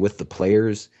individually with the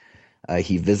players.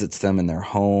 He visits them in their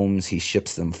homes. He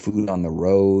ships them food on the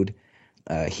road.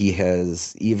 He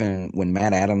has, even when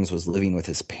Matt Adams was living with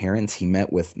his parents, he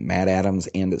met with Matt Adams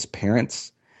and his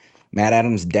parents. Matt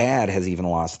Adams' dad has even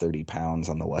lost 30 pounds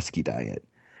on the Lusky diet.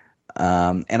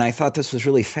 And I thought this was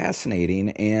really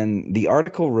fascinating. And the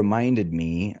article reminded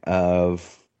me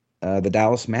of the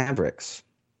Dallas Mavericks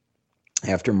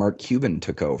after Mark Cuban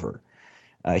took over.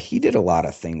 He did a lot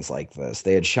of things like this.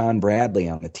 They had Sean Bradley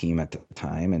on the team at the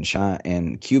time,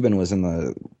 and Cuban was in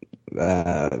the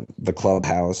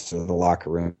clubhouse or the locker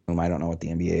room. I don't know what the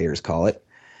NBAers call it.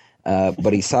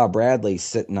 But he saw Bradley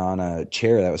sitting on a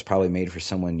chair that was probably made for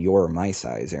someone your or my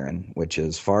size, Aaron, which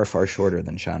is far, far shorter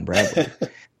than Sean Bradley.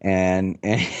 and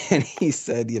he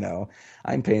said,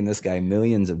 I'm paying this guy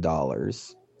millions of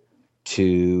dollars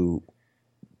to,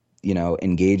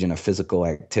 engage in a physical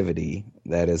activity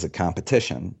that is a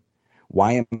competition.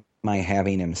 Why am I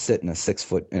having him sit in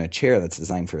a chair that's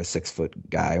designed for a 6-foot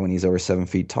guy when he's over 7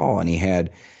 feet tall? And he had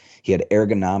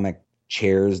ergonomic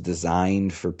chairs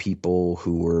designed for people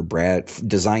who were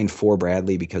designed for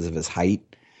Bradley because of his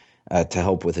height, to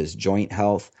help with his joint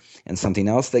health. And something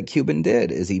else that Cuban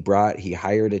did is he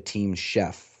hired a team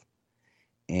chef,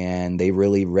 and the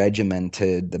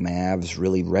Mavs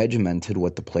really regimented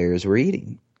what the players were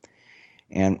eating.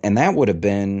 And that would have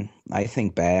been, I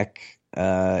think, back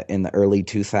in the early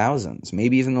 2000s,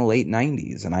 maybe even the late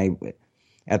 90s. And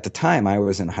at the time I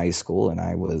was in high school and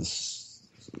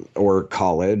or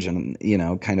college, and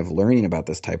kind of learning about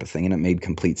this type of thing, and it made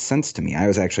complete sense to me. I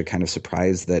was actually kind of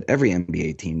surprised that every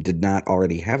NBA team did not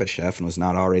already have a chef and was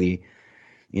not already,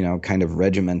 kind of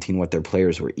regimenting what their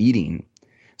players were eating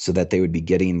so that they would be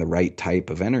getting the right type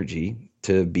of energy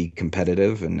to be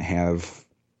competitive and have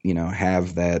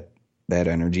that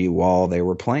energy while they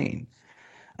were playing.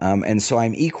 And so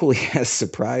I'm equally as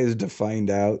surprised to find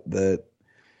out that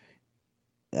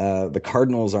the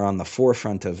Cardinals are on the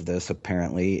forefront of this,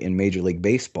 apparently, in Major League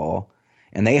Baseball,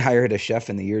 and they hired a chef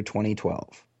in the year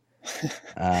 2012.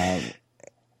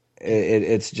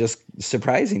 It's just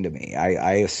surprising to me.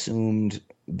 I assumed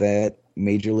that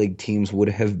Major League teams would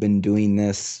have been doing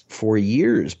this for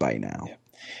years by now. Yeah.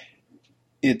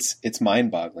 It's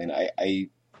mind-boggling. I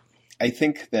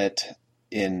think that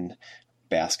in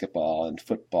basketball and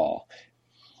football,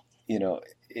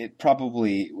 it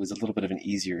probably was a little bit of an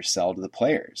easier sell to the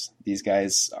players. These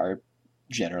guys are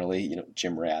generally,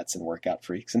 gym rats and workout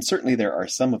freaks. And certainly there are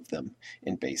some of them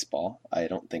in baseball. I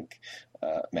don't think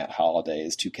Matt Holliday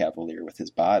is too cavalier with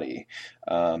his body.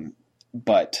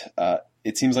 But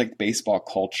it seems like baseball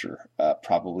culture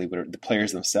probably would, the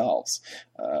players themselves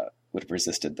would have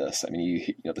resisted this. I mean,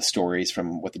 you know the stories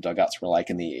from what the dugouts were like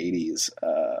in the '80s,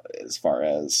 as far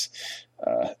as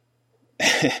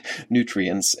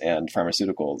nutrients and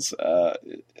pharmaceuticals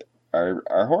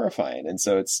are horrifying, and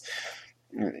so it's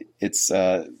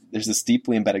there's this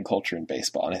deeply embedded culture in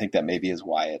baseball, and I think that maybe is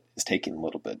why it is taking a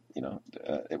little bit,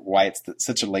 why it's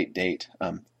such a late date.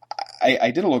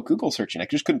 I did a little Google searching. I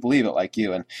just couldn't believe it, like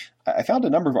you, and I found a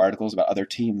number of articles about other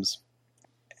teams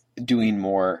doing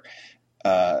more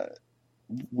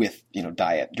with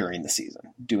diet during the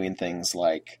season, doing things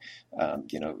like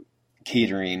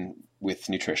catering with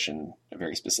nutrition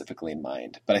very specifically in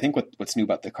mind. But I think what's new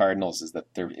about the Cardinals is that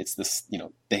it's this,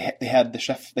 they had the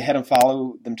chef, they had him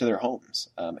follow them to their homes.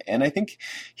 And I think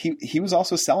he was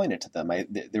also selling it to them.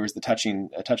 There was a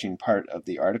touching part of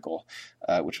the article,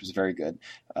 which was very good.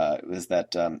 It was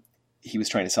that he was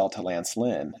trying to sell it to Lance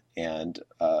Lynn, and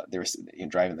they were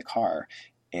driving the car.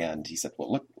 And he said,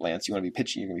 well, look, Lance, you're going to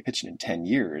be pitching in 10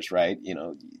 years, right?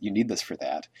 You need this for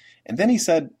that. And then he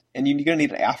said, and you're going to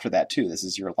need it after that too. This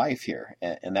is your life here.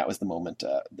 And that was the moment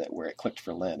where it clicked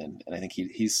for Lynn. And I think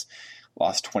he's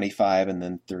lost 25 and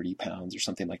then 30 pounds or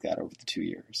something like that over the 2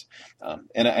 years.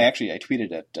 And I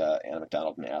tweeted at Anna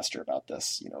McDonald and asked her about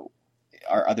this,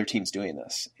 are other teams doing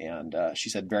this? And she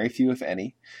said very few, if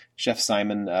any. Chef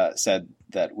Simon said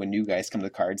that when new guys come to the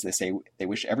Cards, they say they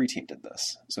wish every team did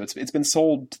this. So it's been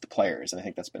sold to the players, and I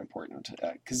think that's been important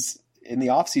because in the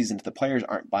off season, if the players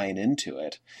aren't buying into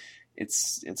it,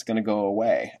 it's going to go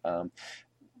away.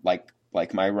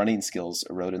 Like my running skills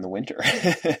erode in the winter,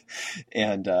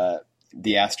 and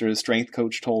the Astros strength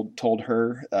coach told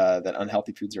her that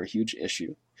unhealthy foods are a huge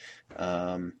issue.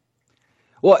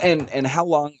 Well, and how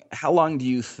long do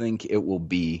you think it will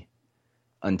be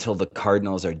until the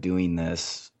Cardinals are doing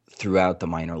this throughout the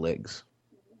minor leagues?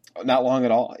 Not long at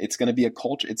all. It's going to be a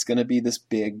culture. It's going to be this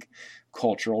big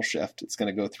cultural shift. It's going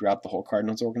to go throughout the whole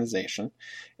Cardinals organization,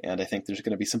 and I think there's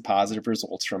going to be some positive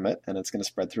results from it, and it's going to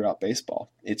spread throughout baseball.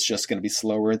 It's just going to be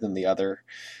slower than the other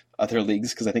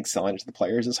leagues because I think selling it to the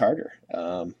players is harder.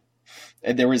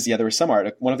 And there was some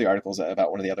article. One of the articles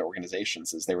about one of the other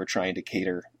organizations is they were trying to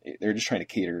cater. They're just trying to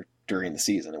cater during the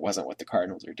season. It wasn't what the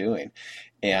Cardinals are doing,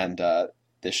 and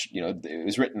this, it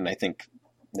was written, I think,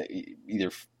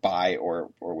 either by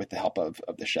or with the help of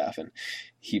the chef, and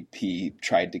he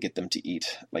tried to get them to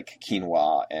eat like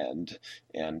quinoa and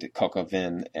coq au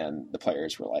vin, and the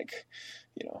players were like,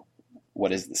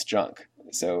 what is this junk?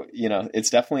 So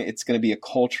it's going to be a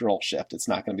cultural shift. It's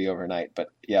not going to be overnight, but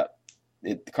yeah.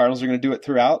 The Cardinals are going to do it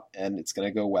throughout, and it's going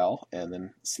to go well, and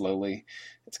then slowly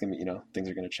it's going to be, things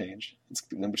are going to change,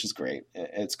 which is great.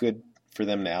 It's good for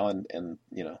them now and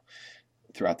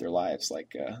throughout their lives,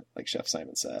 like Chef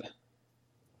Simon said.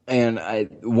 And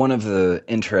one of the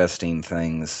interesting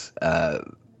things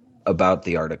about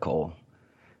the article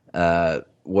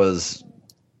was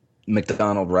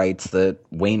McDonald writes that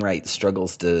Wainwright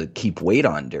struggles to keep weight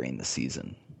on during the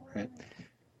season. Right.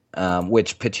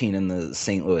 Which pitching in the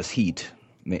St. Louis Heat,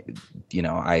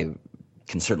 I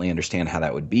can certainly understand how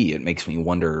that would be. It makes me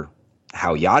wonder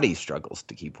how Yachty struggles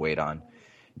to keep weight on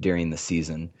during the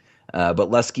season. But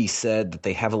Lusky said that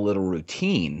they have a little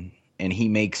routine, and he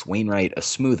makes Wainwright a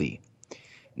smoothie.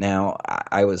 Now,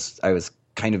 I was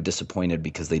kind of disappointed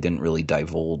because they didn't really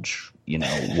divulge,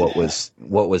 what was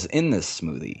in this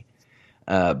smoothie.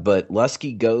 But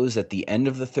Lusky goes at the end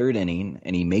of the third inning,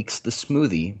 and he makes the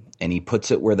smoothie, and he puts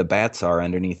it where the bats are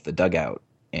underneath the dugout,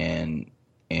 and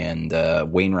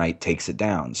Wainwright takes it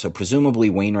down. So presumably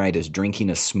Wainwright is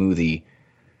drinking a smoothie,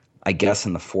 I guess,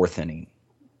 in the fourth inning.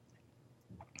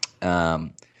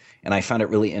 And I found it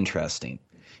really interesting.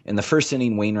 In the first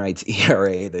inning, Wainwright's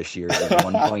ERA this year is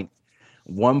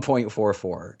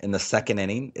 1.44. In the second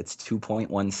inning, it's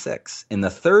 2.16. In the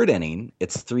third inning,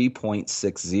 it's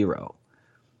 3.60.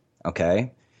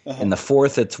 Okay? Uh-huh. In the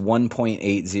fourth, it's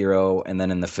 1.80, and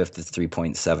then in the fifth, it's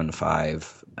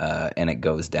 3.75, and it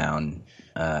goes down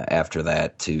after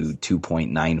that to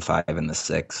 2.95 in the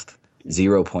sixth,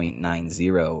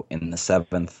 0.90 in the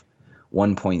seventh,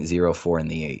 1.04 in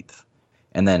the eighth.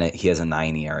 And then he has a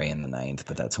 9 ERA in the ninth,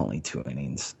 but that's only 2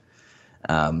 innings.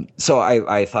 So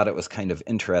I thought it was kind of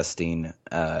interesting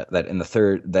that in the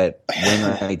third, that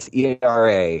Wainwright's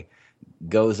ERA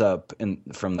goes up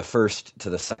from the first to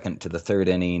the second to the third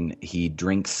inning. He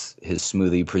drinks his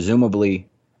smoothie, presumably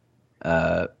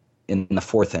in the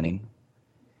fourth inning,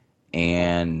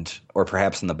 or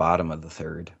perhaps in the bottom of the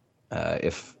third,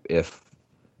 if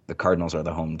the Cardinals are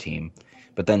the home team.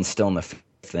 But then still in the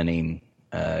fifth inning,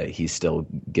 he's still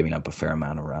giving up a fair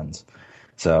amount of runs.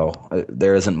 So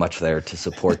there isn't much there to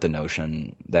support the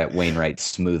notion that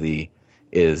Wainwright's smoothie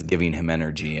is giving him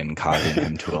energy and causing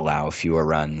him to allow fewer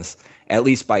runs, at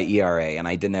least by ERA. And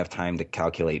I didn't have time to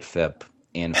calculate FIP,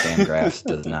 and Fangraphs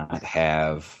does not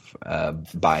have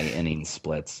by inning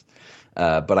splits.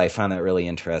 But I found that really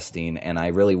interesting, and I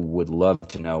really would love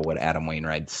to know what Adam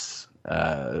Wainwright's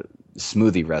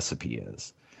smoothie recipe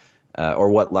is, or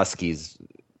what Lusky's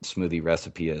smoothie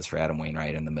recipe is for Adam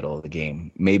Wainwright in the middle of the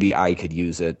game. Maybe I could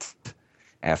use it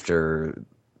after,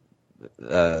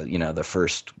 the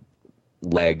first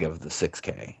leg of the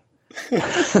 6K.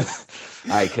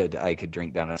 I could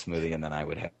drink down a smoothie and then I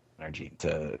would have energy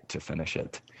to finish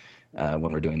it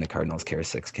when we're doing the Cardinals Care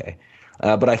 6K.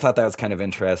 But I thought that was kind of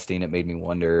interesting. It made me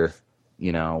wonder,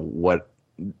 what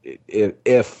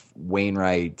if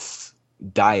Wainwright's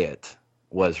diet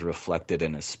was reflected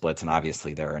in his splits, and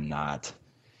obviously there are not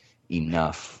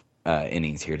enough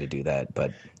innings here to do that,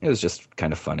 but it was just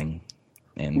kind of funny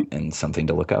and something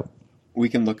to look up. We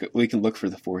can look for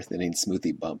the fourth inning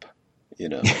smoothie bump.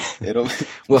 It'll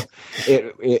well,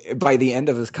 by the end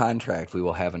of his contract, we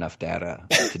will have enough data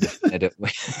to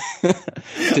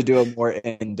do a more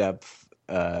in-depth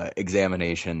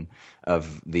examination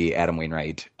of the Adam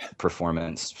Wainwright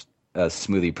performance,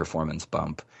 smoothie performance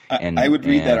bump. I would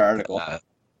read that article.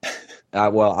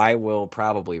 Well, I will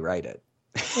probably write it.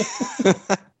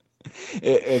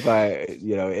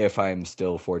 if I'm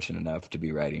still fortunate enough to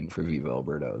be writing for Viva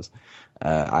Birdos,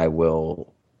 I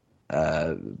will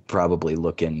probably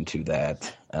look into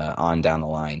that on down the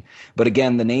line. But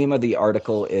again, the name of the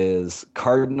article is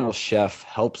Cardinal Chef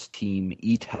Helps Team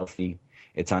Eat Healthy.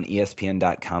 It's on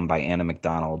ESPN.com by Anna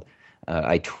McDonald.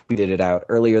 I tweeted it out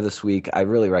earlier this week. I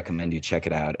really recommend you check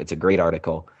it out. It's a great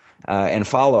article. And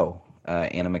follow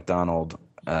Anna McDonald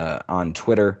on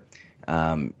Twitter.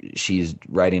 She's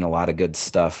writing a lot of good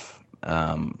stuff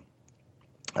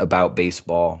about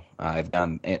baseball.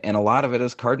 And a lot of it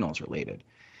is Cardinals related.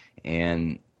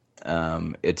 And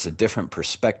it's a different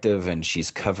perspective, and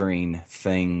she's covering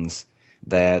things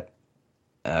that,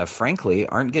 frankly,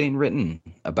 aren't getting written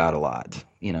about a lot.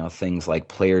 Things like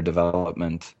player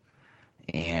development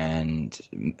and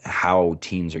how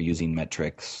teams are using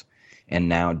metrics, and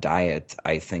now diet.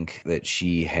 I think that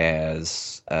she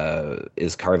is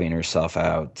carving herself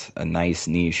out a nice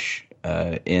niche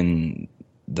in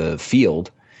the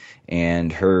field,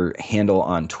 and her handle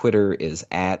on Twitter is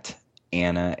at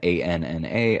Anna,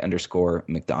 ANNA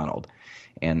 _McDonald.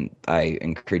 And I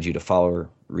encourage you to follow her,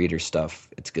 read her stuff.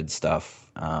 It's good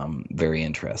stuff. Very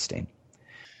interesting.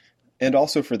 And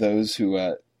also for those who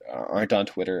aren't on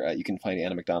Twitter, you can find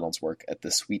Anna McDonald's work at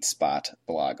the Sweet Spot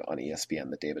blog on ESPN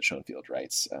that David Schoenfield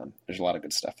writes. There's a lot of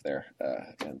good stuff there.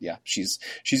 And yeah, she's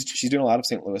doing a lot of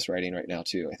St. Louis writing right now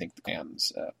too. I think the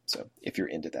Clams. So if you're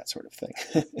into that sort of thing.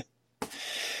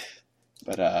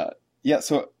 But yeah,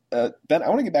 so Ben, I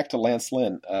want to get back to Lance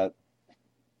Lynn.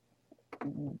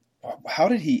 How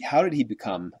did he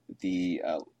become the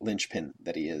linchpin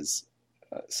that he is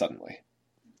suddenly?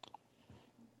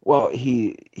 Well,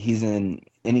 he's an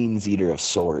innings eater of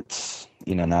sorts,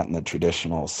 not in the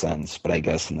traditional sense, but I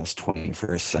guess in this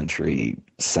 21st century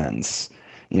sense.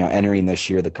 Entering this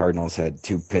year, the Cardinals had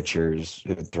two pitchers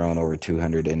who had thrown over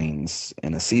 200 innings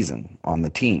in a season on the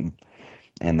team,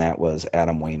 and that was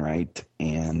Adam Wainwright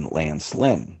and Lance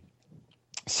Lynn.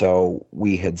 So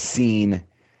we had seen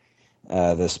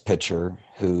this pitcher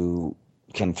who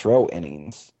can throw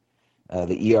innings.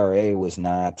 The ERA was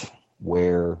not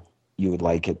where you would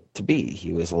like it to be.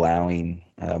 He was allowing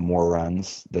more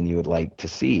runs than you would like to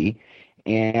see,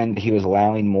 and he was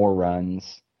allowing more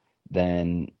runs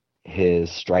than his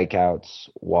strikeouts,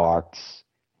 walks,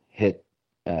 hit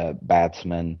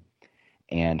batsmen,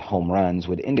 and home runs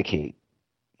would indicate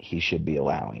he should be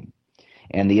allowing.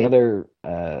 And the other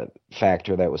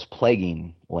factor that was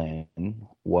plaguing Lynn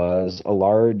was a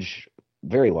large,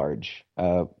 very large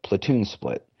platoon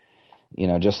split.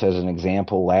 Just as an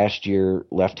example, last year,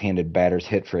 left-handed batters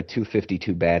hit for a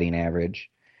 252 batting average.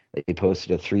 They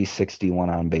posted a 361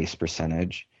 on-base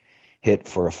percentage, hit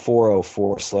for a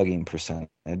 404 slugging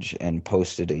percentage, and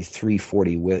posted a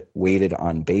 340 weighted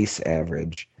on-base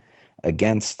average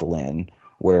against Lynn,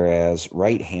 whereas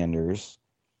right-handers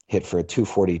hit for a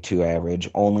 242 average,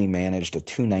 only managed a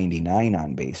 299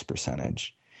 on-base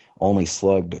percentage, only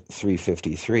slugged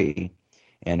 353,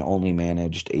 and only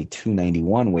managed a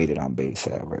 291 weighted on-base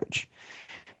average.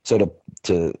 So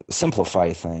to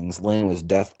simplify things, Lynn was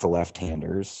death to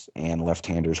left-handers, and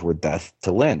left-handers were death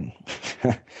to Lynn.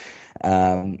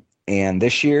 And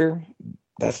this year,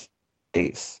 that's the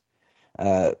case.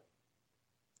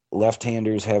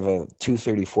 left-handers have a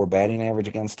 234 batting average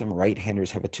against him.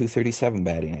 Right-handers have a 237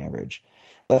 batting average.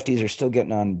 Lefties are still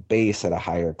getting on base at a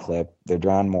higher clip. They're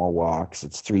drawing more walks.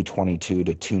 It's 322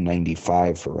 to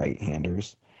 295 for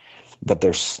right-handers. But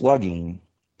their slugging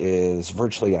is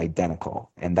virtually identical,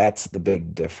 and that's the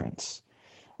big difference.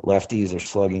 Lefties are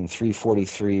slugging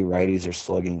 343, righties are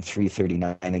slugging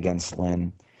 339 against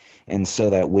Lynn. And so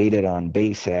that weighted on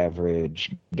base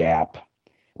average gap,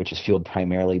 which is fueled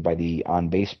primarily by the on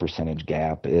base percentage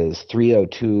gap, is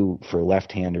 302 for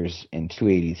left-handers and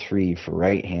 283 for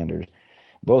right-handers.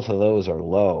 Both of those are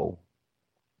low.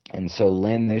 And so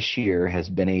Lynn this year has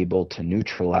been able to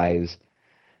neutralize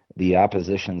the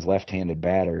opposition's left-handed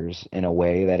batters in a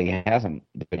way that he hasn't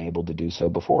been able to do so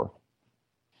before.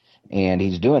 And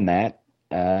he's doing that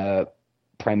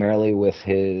primarily with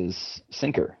his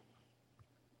sinker.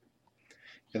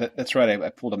 Yeah, that's right. I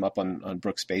pulled him up on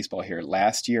Brooks Baseball here.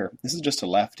 Last year, this is just to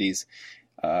lefties,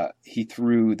 he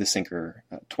threw the sinker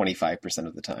 25%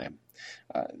 of the time.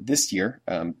 This year,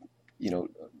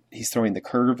 he's throwing the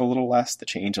curve a little less, the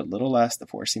change a little less, the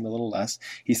four seam a little less.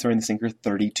 He's throwing the sinker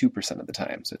 32% of the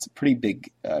time. So it's a pretty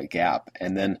big gap.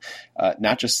 And then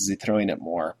not just is he throwing it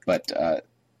more, but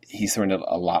he's throwing it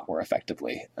a lot more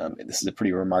effectively. This is a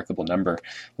pretty remarkable number.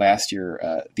 Last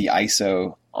year, the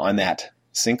ISO on that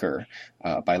sinker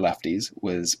by lefties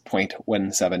was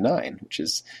 0.179, which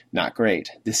is not great.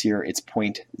 This year it's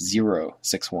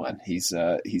 0.061.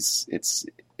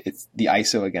 It's the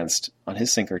ISO against on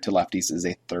his sinker to lefties is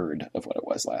a third of what it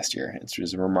was last year. It's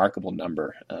just a remarkable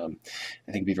number. I think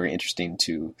it'd be very interesting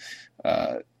to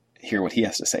hear what he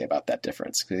has to say about that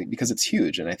difference because it's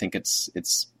huge, and I think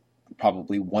it's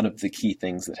probably one of the key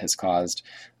things that has caused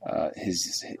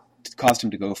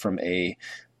him to go from a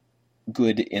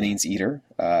good innings eater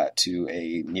to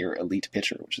a near elite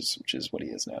pitcher, which is what he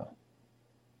is now.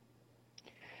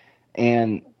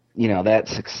 And that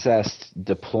success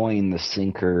deploying the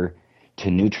sinker to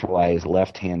neutralize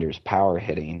left-handers' power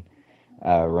hitting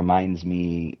reminds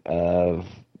me of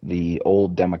the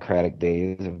old Democratic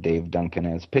days of Dave Duncan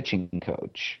as pitching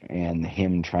coach and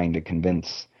him trying to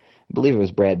convince, I believe it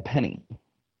was Brad Penny,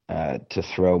 to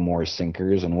throw more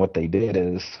sinkers. And what they did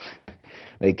is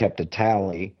they kept a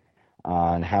tally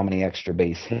on how many extra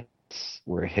base hits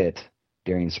were hit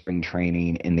during spring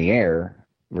training in the air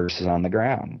versus on the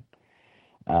ground.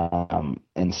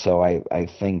 And so I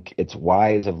think it's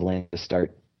wise of Lynn to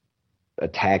start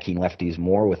attacking lefties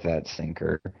more with that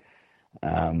sinker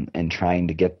and trying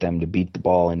to get them to beat the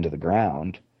ball into the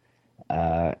ground.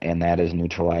 And that is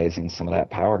neutralizing some of that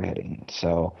power hitting.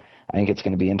 So I think it's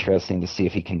going to be interesting to see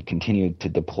if he can continue to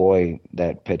deploy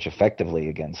that pitch effectively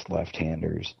against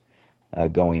left-handers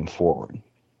going forward.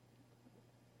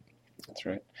 That's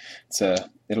right.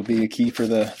 It'll be a key for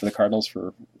the Cardinals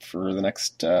for the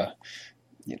next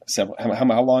several.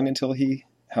 How long until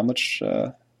how much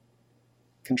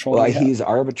control? Well, he's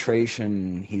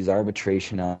arbitration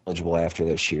eligible after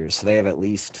this year, so they have at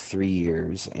least 3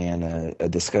 years. And a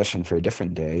discussion for a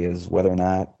different day is whether or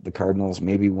not the Cardinals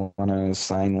maybe want to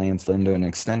sign Lance Lynn to an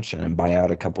extension and buy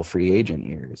out a couple free agent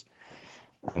years.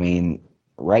 I mean,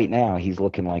 right now he's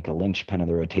looking like a linchpin of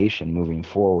the rotation moving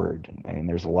forward. I mean,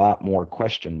 there's a lot more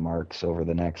question marks over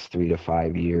the next 3 to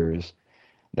 5 years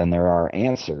than there are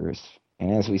answers.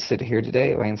 And as we sit here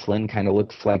today, Lance Lynn kind of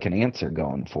looks like an answer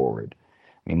going forward.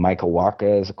 I mean, Michael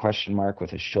Wacha is a question mark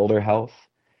with his shoulder health.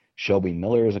 Shelby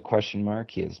Miller is a question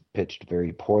mark. He has pitched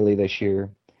very poorly this year.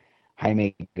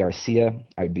 Jaime Garcia,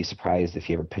 I would be surprised if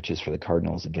he ever pitches for the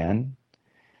Cardinals again.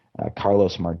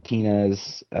 Carlos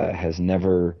Martinez has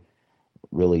never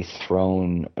really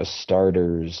thrown a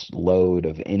starter's load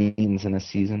of innings in a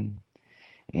season.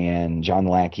 And John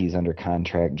Lackey's under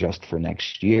contract just for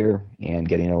next year and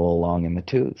getting a little long in the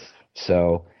tooth.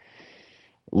 So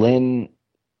Lynn,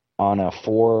 on a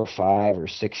 4, 5, or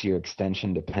 6 year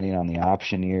extension, depending on the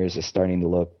option years, is starting to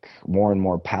look more and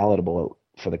more palatable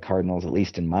for the Cardinals, at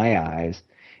least in my eyes.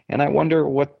 And I wonder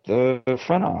what the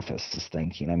front office is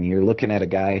thinking. I mean, you're looking at a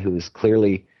guy who's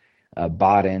clearly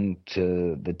bought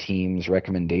into the team's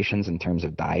recommendations in terms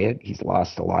of diet. He's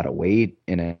lost a lot of weight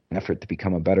in an effort to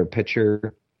become a better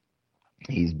pitcher.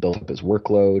 He's built up his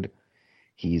workload.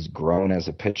 He's grown as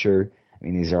a pitcher. I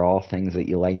mean, these are all things that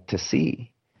you like to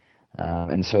see.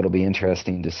 And so it'll be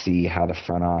interesting to see how the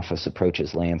front office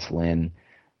approaches Lance Lynn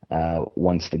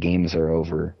once the games are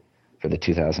over for the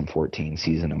 2014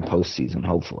 season and postseason,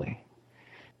 hopefully.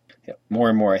 Yeah, more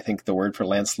and more, I think the word for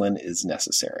Lance Lynn is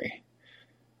necessary.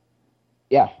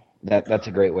 Yeah, that's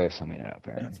a great way of summing it up,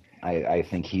 Aaron. I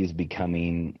think he's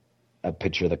becoming a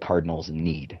pitcher the Cardinals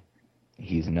need.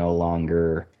 He's no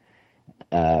longer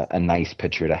a nice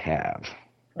pitcher to have.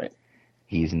 Right.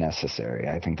 he's necessary.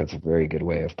 I think that's a very good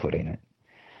way of putting it.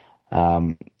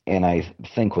 And I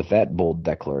think with that bold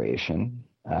declaration,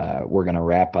 we're going to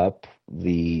wrap up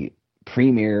the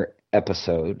premiere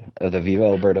episode of the Viva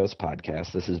El Birdos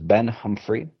podcast. This is Ben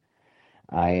Humphrey.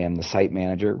 I am the site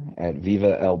manager at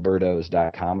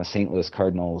vivaelbirdos.com, a St. Louis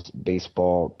Cardinals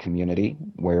baseball community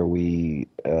where we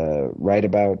write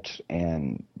about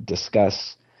and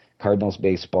discuss Cardinals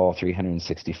baseball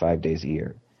 365 days a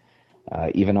year.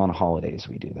 Even on holidays,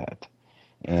 we do that.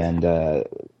 And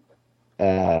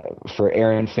for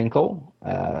Aaron Finkel,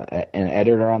 an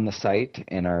editor on the site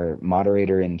and our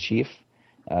moderator-in-chief,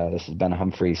 this has Ben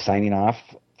Humphrey signing off.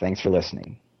 Thanks for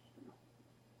listening.